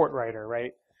or report writer,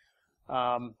 right?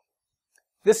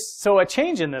 So a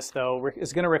change in this, though,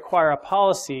 is going to require a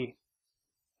policy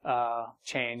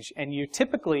change. And you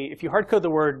typically, if you hard code the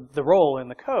role in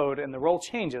the code and the role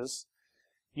changes,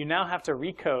 you now have to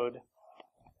recode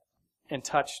and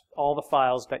touch all the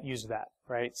files that use that,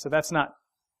 right? So that's not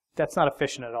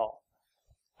efficient at all.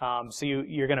 So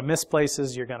you're going to miss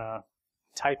places, you're going to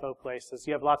typo places.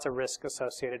 You have lots of risk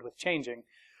associated with changing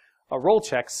a role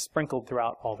check sprinkled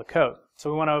throughout all the code.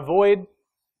 So we want to avoid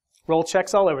role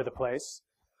checks all over the place.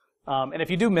 And if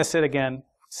you do miss it, again,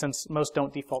 since most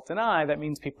don't default deny, that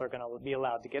means people are going to be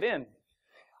allowed to get in.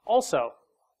 Also,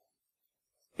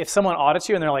 if someone audits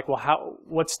you and they're like, well,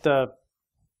 what's the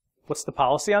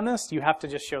policy on this? You have to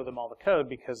just show them all the code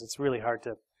because it's really hard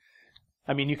to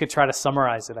I mean, you could try to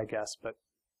summarize it, I guess, but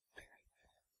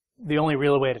the only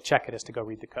real way to check it is to go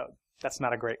read the code. That's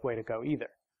not a great way to go either.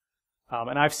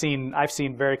 And I've seen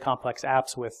very complex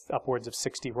apps with upwards of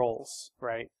 60 roles,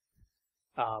 right?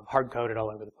 Hard-coded all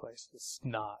over the place. It's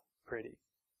not pretty.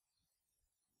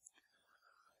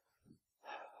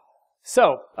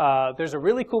 So there's a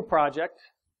really cool project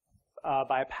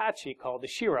by Apache called the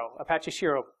Apache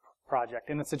Shiro project,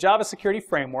 and it's a Java security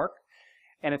framework,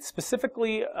 and it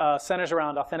specifically centers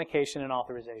around authentication and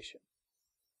authorization.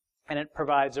 And it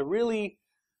provides a really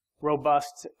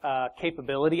robust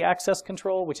capability access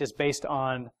control, which is based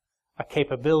on a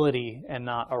capability and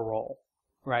not a role,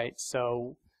 right?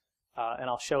 So, and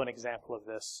I'll show an example of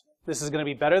this. This is going to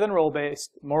be better than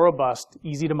role-based, more robust,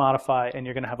 easy to modify, and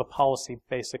you're going to have a policy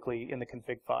basically in the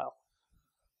config file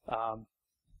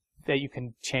that you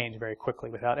can change very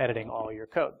quickly without editing all your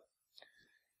code.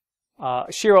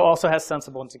 Shiro also has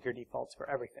sensible and secure defaults for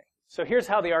everything. So here's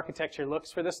how the architecture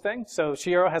looks for this thing. So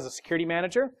Shiro has a security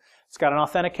manager. It's got an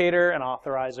authenticator, an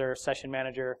authorizer, session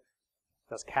manager,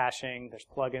 does caching, there's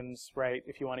plugins, right?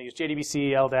 If you want to use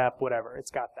JDBC, LDAP, whatever, it's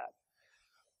got that.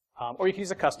 Or you can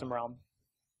use a custom realm.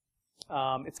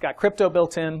 It's got crypto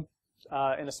built in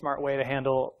a smart way to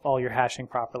handle all your hashing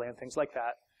properly and things like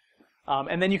that.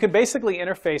 And then you can basically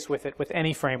interface with it with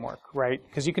any framework, right?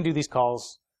 Because you can do these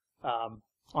calls on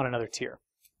another tier.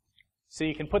 So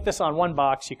you can put this on one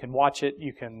box, you can watch it,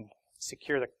 you can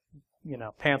secure the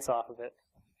pants off of it.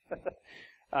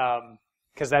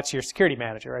 Because that's your security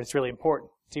manager, right? It's really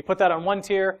important. So you put that on one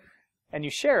tier and you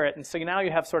share it, and so now you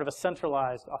have sort of a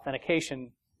centralized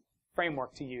authentication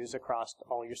framework to use across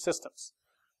all your systems.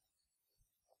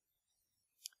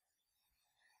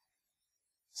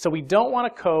 So we don't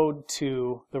want to code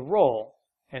to the role,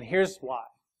 and here's why.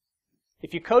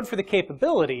 If you code for the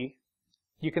capability,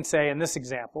 you can say in this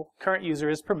example, current user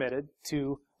is permitted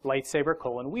to lightsaber :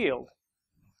 wield,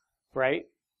 right?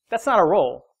 That's not a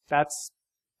role, that's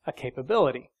a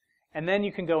capability. And then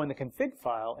you can go in the config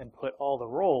file and put all the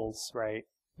roles, right,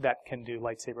 that can do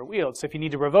lightsaber wield. So if you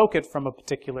need to revoke it from a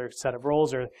particular set of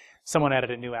roles, or someone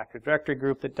added a new Active Directory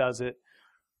group that does it,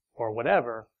 or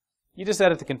whatever, you just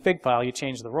edit the config file, you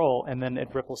change the role, and then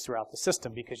it ripples throughout the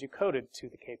system because you coded to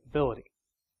the capability.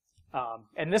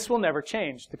 And this will never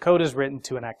change. The code is written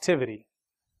to an activity,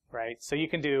 right? So you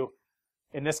can do,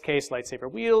 in this case,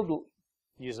 lightsaber wield,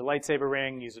 use a lightsaber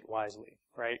ring, use it wisely,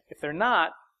 right? If they're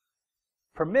not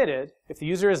permitted, if the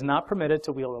user is not permitted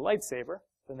to wield a lightsaber,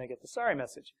 then they get the sorry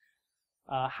message.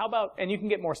 How about, and you can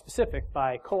get more specific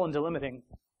by colon delimiting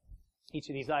each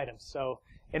of these items. So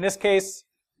in this case,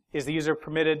 is the user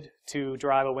permitted to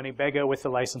drive a Winnebago with the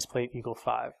license plate Eagle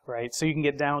 5, right? So you can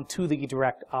get down to the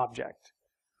direct object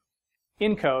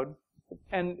in code,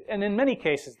 and in many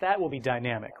cases that will be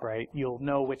dynamic, right? You'll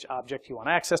know which object you want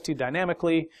access to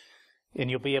dynamically, and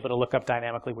you'll be able to look up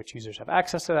dynamically which users have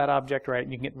access to that object, right?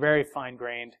 You can get very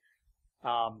fine-grained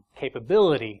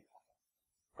capability,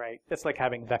 right? It's like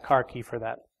having the car key for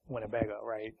that Winnebago,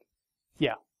 right?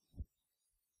 Yeah.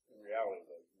 In reality,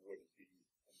 though, you wouldn't be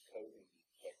encoding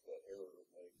like the error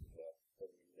mode that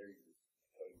there you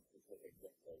code specific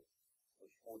things like for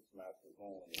sports masters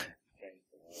only, change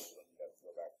the rule, and you have to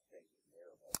go back and change the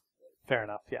error mode. Right? Fair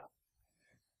enough, yeah.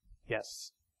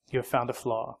 Yes, you have found a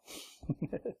flaw.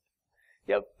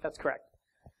 Yep, that's correct.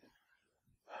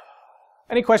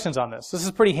 Any questions on this? This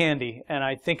is pretty handy, and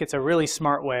I think it's a really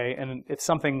smart way, and it's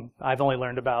something I've only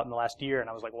learned about in the last year, and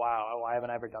I was like, wow, why haven't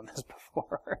I ever done this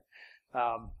before?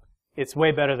 It's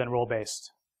way better than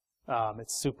role-based.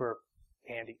 It's super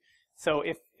handy. So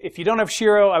if you don't have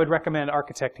Shiro, I would recommend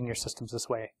architecting your systems this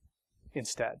way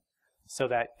instead. So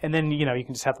that, and then you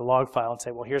can just have the log file and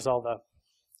say, well, here's all the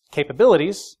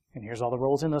capabilities, and here's all the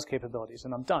roles in those capabilities,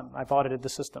 and I'm done. I've audited the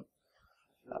system.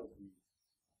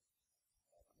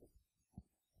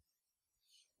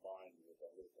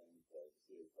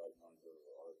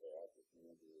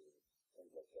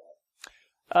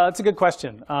 It's a good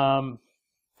question.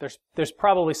 There's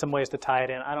probably some ways to tie it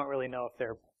in. I don't really know if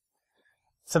they're,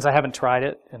 since I haven't tried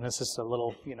it, and this is a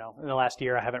little, in the last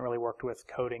year I haven't really worked with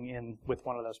coding in with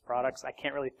one of those products. I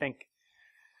can't really think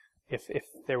if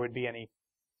there would be any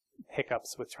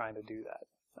hiccups with trying to do that.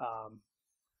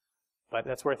 But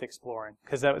that's worth exploring,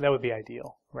 because that would be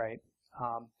ideal, right?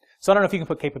 So I don't know if you can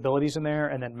put capabilities in there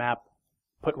and then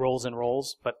put roles in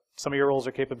roles, but some of your roles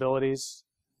are capabilities,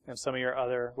 and some of your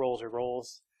other roles are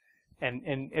roles.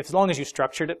 And as long as you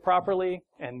structured it properly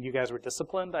and you guys were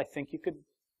disciplined, I think you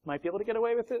might be able to get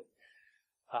away with it.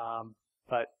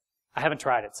 But I haven't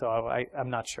tried it, so I'm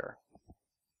not sure.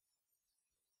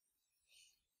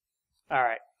 All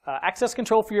right, access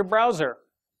control for your browser,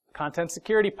 content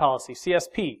security policy,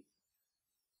 CSP.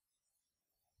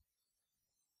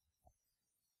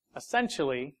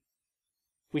 essentially,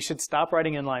 we should stop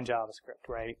writing inline JavaScript,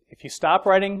 right? If you stop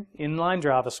writing inline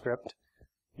JavaScript,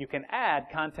 you can add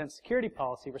content security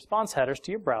policy response headers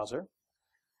to your browser,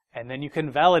 and then you can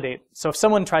validate. So if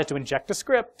someone tries to inject a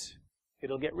script,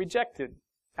 it'll get rejected,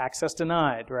 access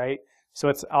denied, right? So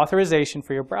it's authorization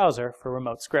for your browser for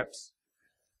remote scripts.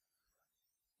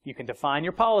 You can define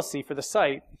your policy for the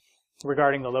site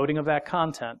regarding the loading of that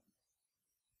content,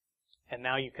 and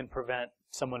now you can prevent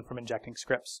someone from injecting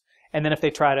scripts. And then if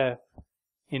they try to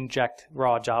inject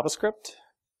raw JavaScript,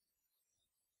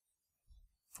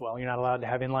 well, you're not allowed to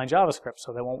have inline JavaScript,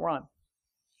 so they won't run.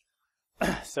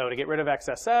 So to get rid of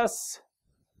XSS,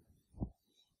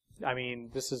 I mean,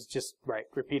 this is just, right,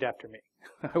 repeat after me.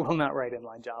 I will not write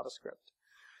inline JavaScript.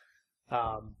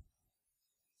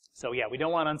 So yeah, we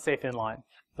don't want unsafe inline.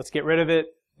 Let's get rid of it,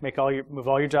 move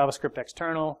all your JavaScript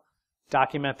external,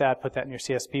 document that, put that in your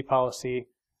CSP policy,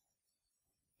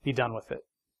 be done with it.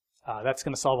 That's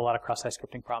going to solve a lot of cross-site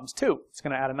scripting problems too. It's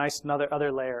going to add a nice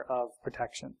other layer of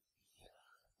protection.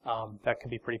 That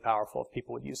could be pretty powerful if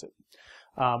people would use it.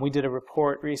 We did a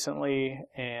report recently,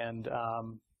 and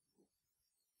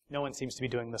no one seems to be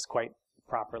doing this quite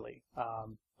properly.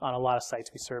 On a lot of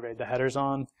sites we surveyed the headers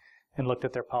on and looked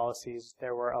at their policies.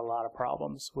 There were a lot of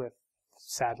problems with,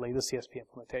 sadly, the CSP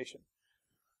implementation.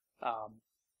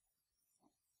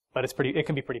 But it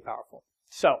can be pretty powerful.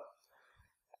 So,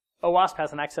 OWASP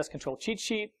has an access control cheat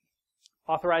sheet.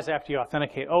 Authorize after you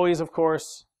authenticate always, of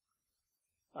course.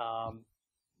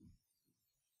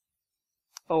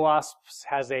 OWASP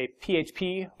has a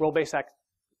PHP, role-based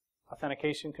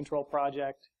authentication control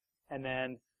project. And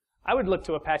then I would look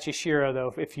to Apache Shira,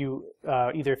 though, if you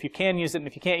either if you can use it, and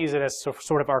if you can't use it as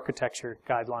sort of architecture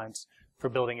guidelines for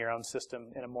building your own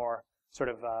system in a more sort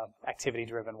of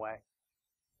activity-driven way.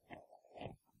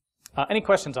 Any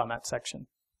questions on that section?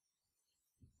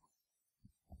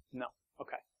 No.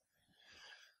 Okay.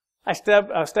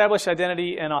 Establish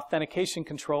identity and authentication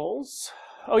controls.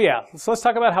 Oh yeah, so let's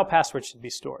talk about how passwords should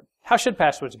be stored. How should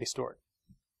passwords be stored?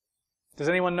 Does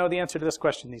anyone know the answer to this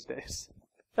question these days?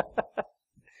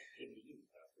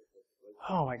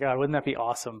 Oh my God, wouldn't that be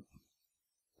awesome?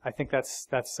 I think that's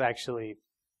actually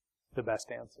the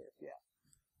best answer.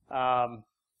 Yeah.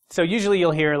 So usually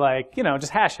you'll hear like,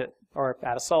 just hash it or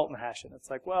add a salt and hash it. It's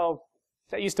like, well,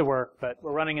 that used to work, but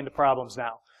we're running into problems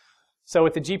now. So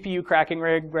with the GPU cracking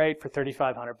rig, right, for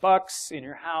 $3,500 in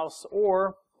your house,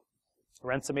 or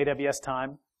rent some AWS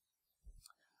time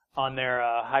on their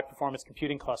high-performance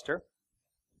computing cluster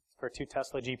for 2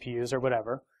 Tesla GPUs or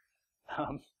whatever,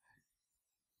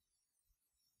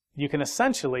 you can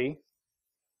essentially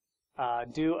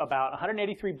do about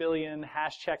 183 billion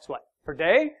hash checks, what, per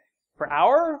day? Per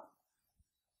hour?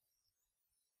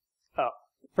 Oh,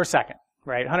 per second,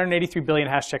 right? 183 billion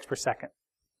hash checks per second.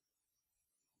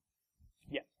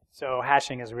 Yeah, so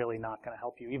hashing is really not going to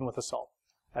help you, even with Assault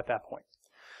at that point.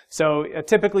 So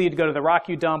typically you'd go to the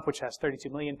Rockyou dump, which has 32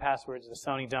 million passwords, the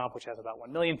Sony dump, which has about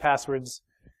 1 million passwords.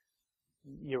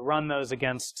 You run those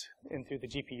in through the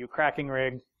GPU cracking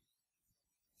rig.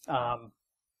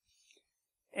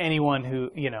 Anyone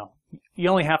who, you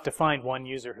only have to find one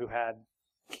user who had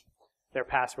their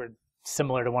password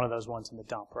similar to one of those ones in the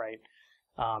dump, right?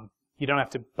 You don't have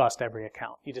to bust every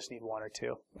account. You just need 1 or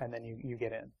 2, and then you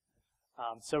get in.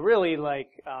 So really,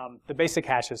 the basic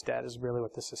hash is dead is really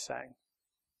what this is saying.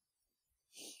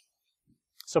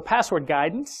 So password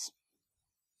guidance.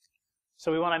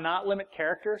 So we want to not limit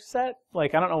character set. I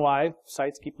don't know why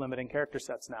sites keep limiting character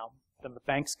sets now. The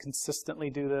banks consistently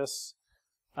do this.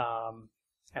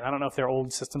 And I don't know if their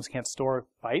old systems can't store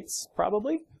bytes,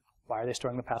 probably. Why are they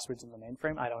storing the passwords in the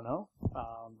mainframe? I don't know.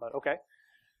 But okay.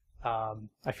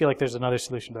 I feel like there's another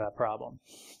solution to that problem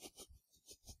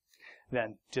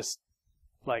than just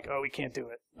we can't do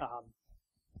it.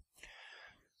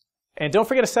 And don't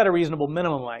forget to set a reasonable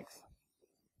minimum length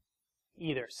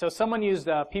either. So someone used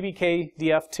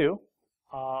PBKDF2.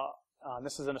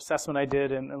 This is an assessment I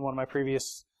did in one of my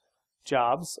previous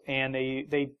jobs, and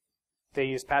they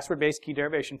use password-based key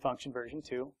derivation function version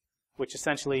 2, which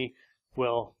essentially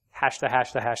will hash the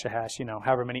hash,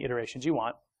 however many iterations you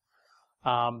want.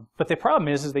 But the problem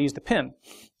is they used a PIN,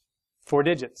 4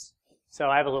 digits. So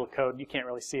I have a little code. You can't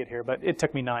really see it here, but it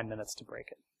took me 9 minutes to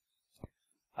break it.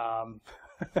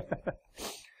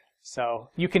 So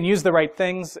you can use the right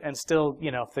things and still,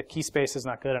 if the key space is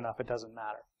not good enough, it doesn't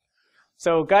matter.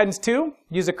 So guidance 2,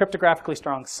 use a cryptographically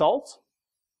strong salt.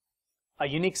 A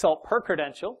unique salt per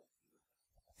credential.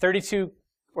 32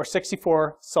 or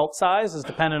 64 salt size is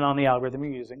dependent on the algorithm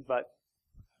you're using, but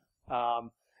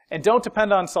And don't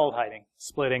depend on salt hiding,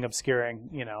 splitting, obscuring,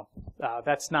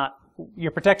 that's not,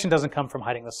 your protection doesn't come from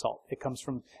hiding the salt. It comes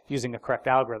from using a correct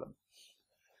algorithm.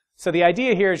 So the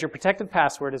idea here is your protected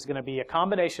password is going to be a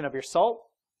combination of your salt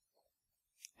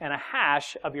and a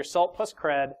hash of your salt plus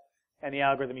cred and the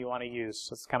algorithm you want to use.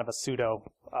 So it's kind of a pseudo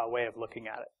way of looking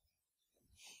at it.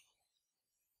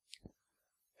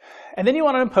 And then you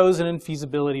want to impose an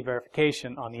infeasibility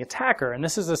verification on the attacker. And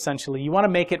this is essentially, you want to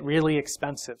make it really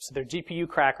expensive. So their GPU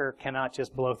cracker cannot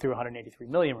just blow through 183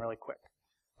 million really quick,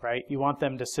 right? You want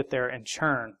them to sit there and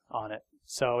churn on it.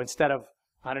 So instead of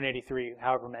 183,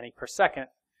 however many per second,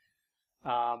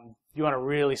 you want to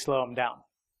really slow them down.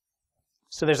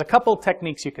 So there's a couple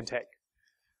techniques you can take.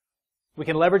 We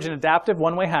can leverage an adaptive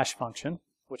one-way hash function,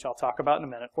 which I'll talk about in a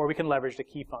minute, or we can leverage the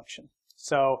key function.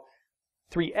 So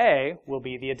 3A will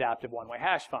be the adaptive one-way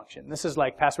hash function. This is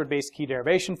like password-based key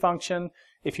derivation function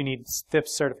if you need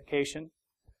STIPS certification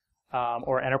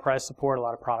or enterprise support. A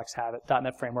lot of products have it.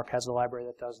 .NET Framework has a library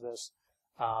that does this.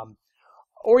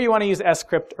 Or you want to use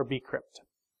scrypt or bcrypt.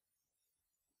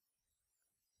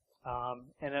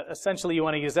 And essentially you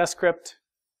want to use scrypt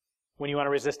when you want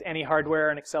to resist any hardware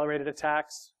and accelerated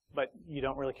attacks, but you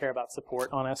don't really care about support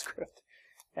on scrypt.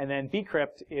 And then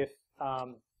bcrypt if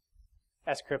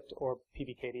scrypt or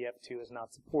PBKDF2 is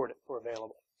not supported or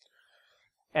available.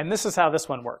 And this is how this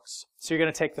one works. So you're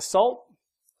going to take the salt,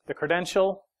 the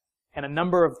credential, and a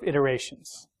number of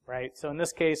iterations, right? So in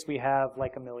this case, we have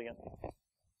like 1 million.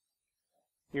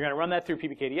 You're going to run that through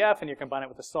PBKDF, and you combine it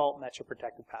with the salt, and that's your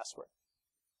protected password.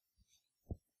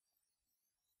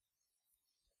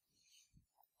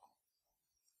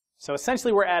 So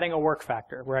essentially, we're adding a work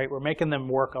factor, right? We're making them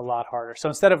work a lot harder. So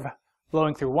instead of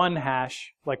blowing through one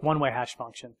hash, like one-way hash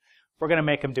function, we're going to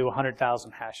make them do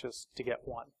 100,000 hashes to get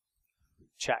one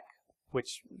check,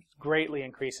 which greatly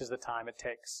increases the time it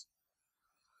takes.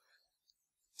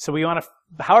 So we want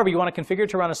to, however, you want to configure it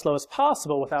to run as slow as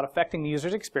possible without affecting the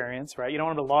user's experience, right? You don't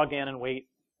want them to log in and wait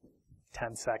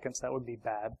 10 seconds. That would be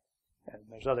bad. And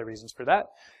there's other reasons for that.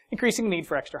 Increasing the need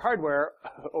for extra hardware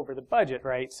over the budget,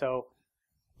 right? So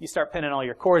you start pinning all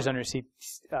your cores on your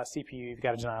CPU, you've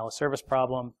got a denial of service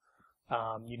problem.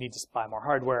 You need to buy more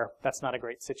hardware. That's not a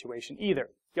great situation either.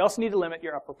 You also need to limit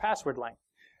your upper password length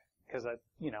because a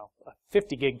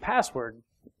 50 gig password,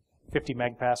 50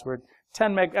 meg password,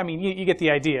 10 meg. I mean, you get the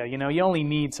idea. You only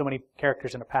need so many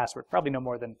characters in a password. Probably no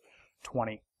more than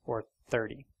 20 or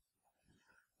 30,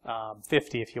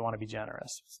 50 if you want to be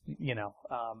generous.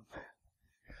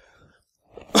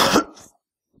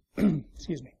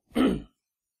 Excuse me.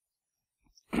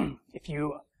 If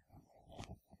you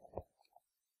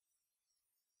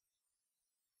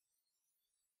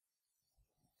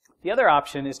The other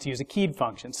option is to use a keyed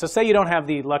function. So say you don't have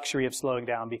the luxury of slowing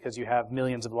down because you have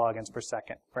millions of logins per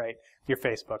second, right? Your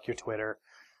Facebook, your Twitter.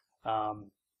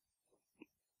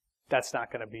 That's just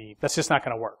not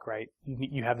going to work, right?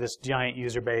 You have this giant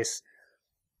user base,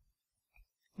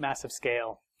 massive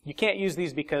scale. You can't use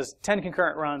these because 10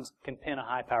 concurrent runs can pin a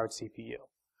high-powered CPU,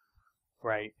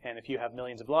 right? And if you have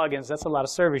millions of logins, that's a lot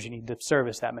of servers you need to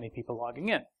service that many people logging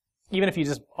in, even if you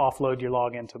just offload your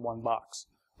login to one box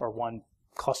or one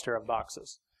cluster of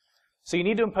boxes. So you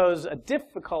need to impose a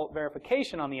difficult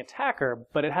verification on the attacker,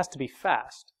 but it has to be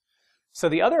fast. So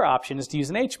the other option is to use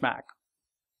an HMAC,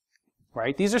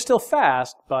 right? These are still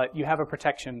fast, but you have a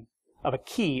protection of a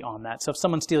key on that. So if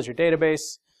someone steals your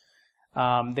database,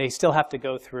 they still have to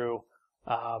go through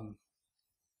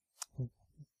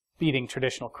beating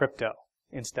traditional crypto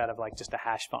instead of like just a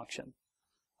hash function.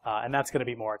 And that's going to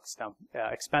be more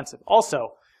expensive.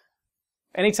 Also,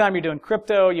 anytime you're doing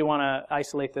crypto, you want to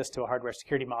isolate this to a hardware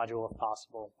security module if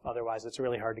possible. Otherwise, it's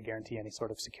really hard to guarantee any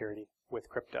sort of security with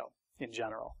crypto in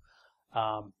general.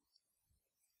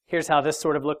 Here's how this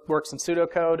sort of works in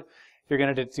pseudocode. You're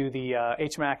going to do the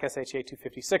HMAC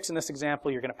SHA-256 in this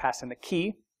example. You're going to pass in the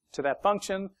key to that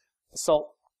function, the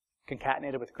salt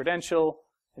concatenated with credential,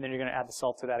 and then you're going to add the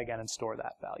salt to that again and store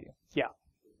that value. Yeah.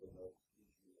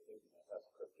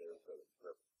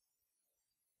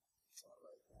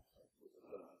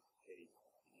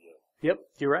 Yep,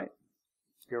 you're right.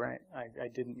 You're right. I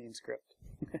didn't mean script.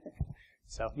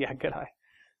 So, yeah, good eye.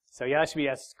 So, yeah, it should be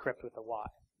script with a Y.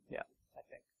 Yeah, I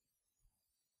think.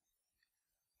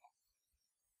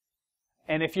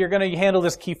 And if you're going to handle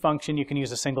this key function, you can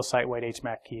use a single site-wide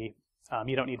HMAC key.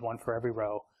 You don't need one for every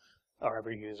row or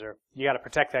every user. You got to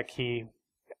protect that key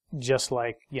just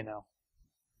like,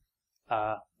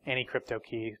 any crypto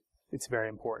key. It's very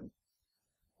important.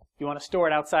 You want to store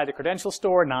it outside the credential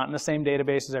store, not in the same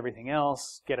database as everything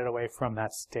else. Get it away from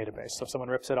that database. So if someone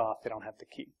rips it off, they don't have the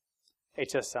key.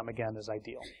 HSM, again, is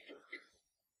ideal.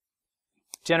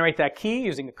 Generate that key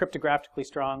using a cryptographically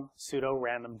strong pseudo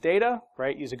random data,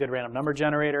 right? Use a good random number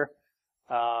generator.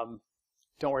 Don't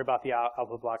worry about the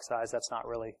output block size. That's not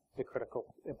really the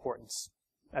critical importance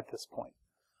at this point.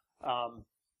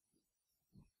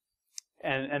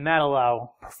 And that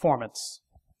allow performance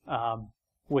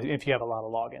if you have a lot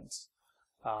of logins.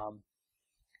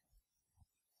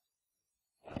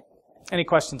 Any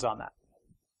questions on that?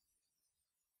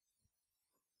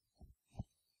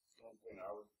 Something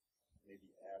I would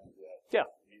maybe add to that. Yeah.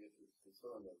 I mean, it's a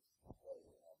concern of,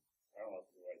 I don't know if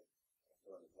the right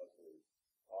concern is necessarily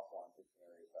offline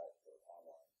dictionary attacks or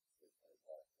online dictionary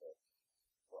attacks, but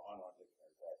for online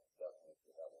dictionary attacks, definitely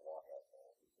should have a lockout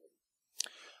policy.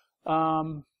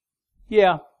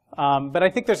 Yeah, but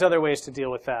I think there's other ways to deal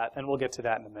with that, and we'll get to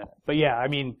that in a minute. But yeah, I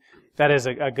mean, that is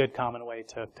a good common way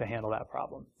to handle that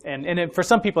problem. And for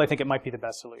some people, I think it might be the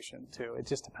best solution, too. It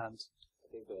just depends.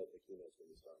 I think the keynote's going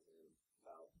to start in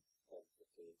about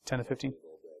 10 to 15?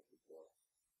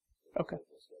 Okay.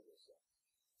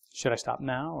 Should I stop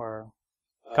now, or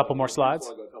a couple more slides?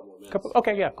 Go a couple more minutes.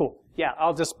 Okay, yeah, cool. Yeah,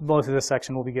 I'll just blow through this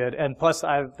section. Will be good. And plus,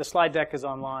 the slide deck is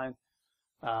online,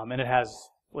 and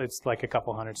it's like a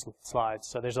couple hundred slides,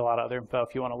 so there's a lot of other info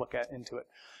if you want to look into it.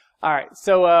 All right,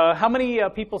 so how many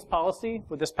people's policy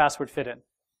would this password fit in?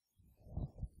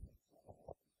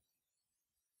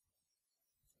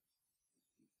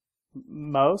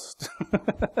 Most.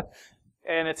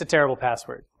 And it's a terrible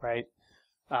password, right?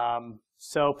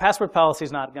 So password policy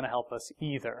is not going to help us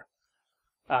either.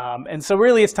 And so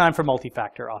really it's time for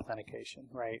multi-factor authentication,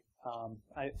 right?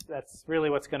 That's really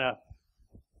what's going to...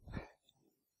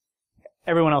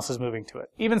 Everyone else is moving to it.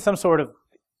 Even some sort of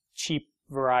cheap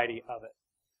variety of it.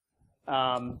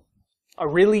 A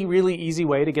really, really easy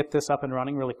way to get this up and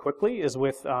running really quickly is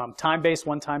with time-based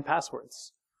one-time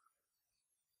passwords.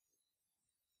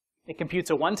 It computes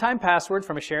a one-time password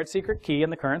from a shared secret key in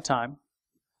the current time.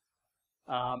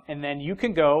 And then you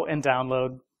can go and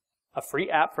download a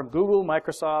free app from Google,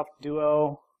 Microsoft,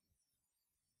 Duo.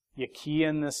 You key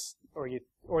in this,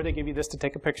 or they give you this to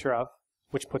take a picture of,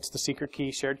 which puts the secret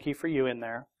key, shared key for you in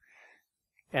there.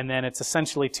 And then it's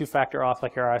essentially two-factor auth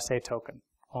like your RSA token,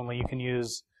 only you can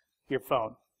use your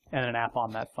phone and an app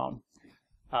on that phone.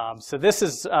 So this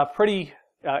is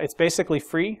it's basically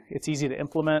free, it's easy to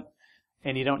implement,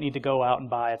 and you don't need to go out and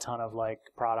buy a ton of like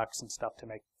products and stuff to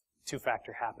make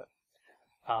two-factor happen.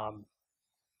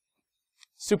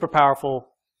 Super powerful,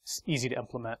 easy to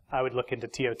implement. I would look into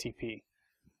TOTP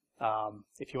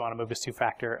if you want to move to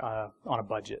two-factor on a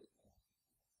budget.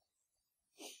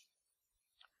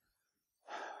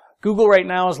 Google right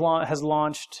now has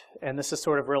launched, and this is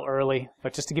sort of real early,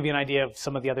 but just to give you an idea of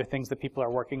some of the other things that people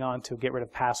are working on to get rid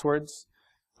of passwords.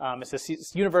 It's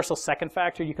this universal second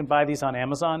factor. You can buy these on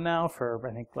Amazon now for,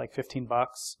 I think, like $15.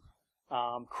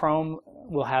 Chrome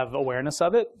will have awareness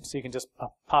of it, so you can just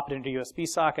pop it into a USB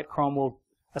socket. Chrome will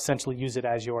essentially use it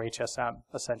as your HSM,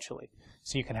 essentially.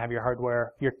 So you can have your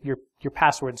hardware, your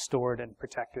password stored and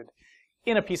protected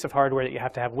in a piece of hardware that you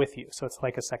have to have with you. So it's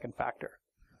like a second factor.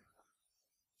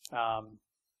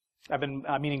 I've been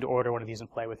meaning to order one of these and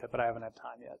play with it, but I haven't had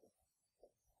time yet.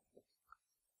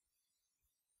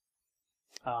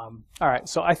 All right,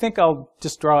 so I think I'll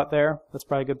just draw it there. That's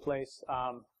probably a good place.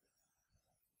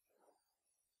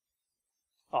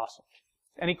 Awesome.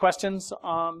 Any questions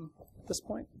at this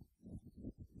point?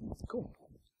 Cool.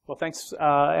 Well, thanks,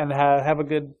 and have a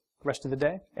good rest of the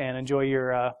day, and enjoy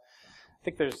your, I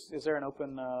think is there an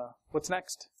open, what's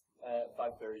next?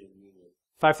 5:30 in Union.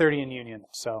 5:30 in Union,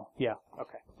 so yeah,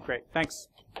 okay, great, thanks.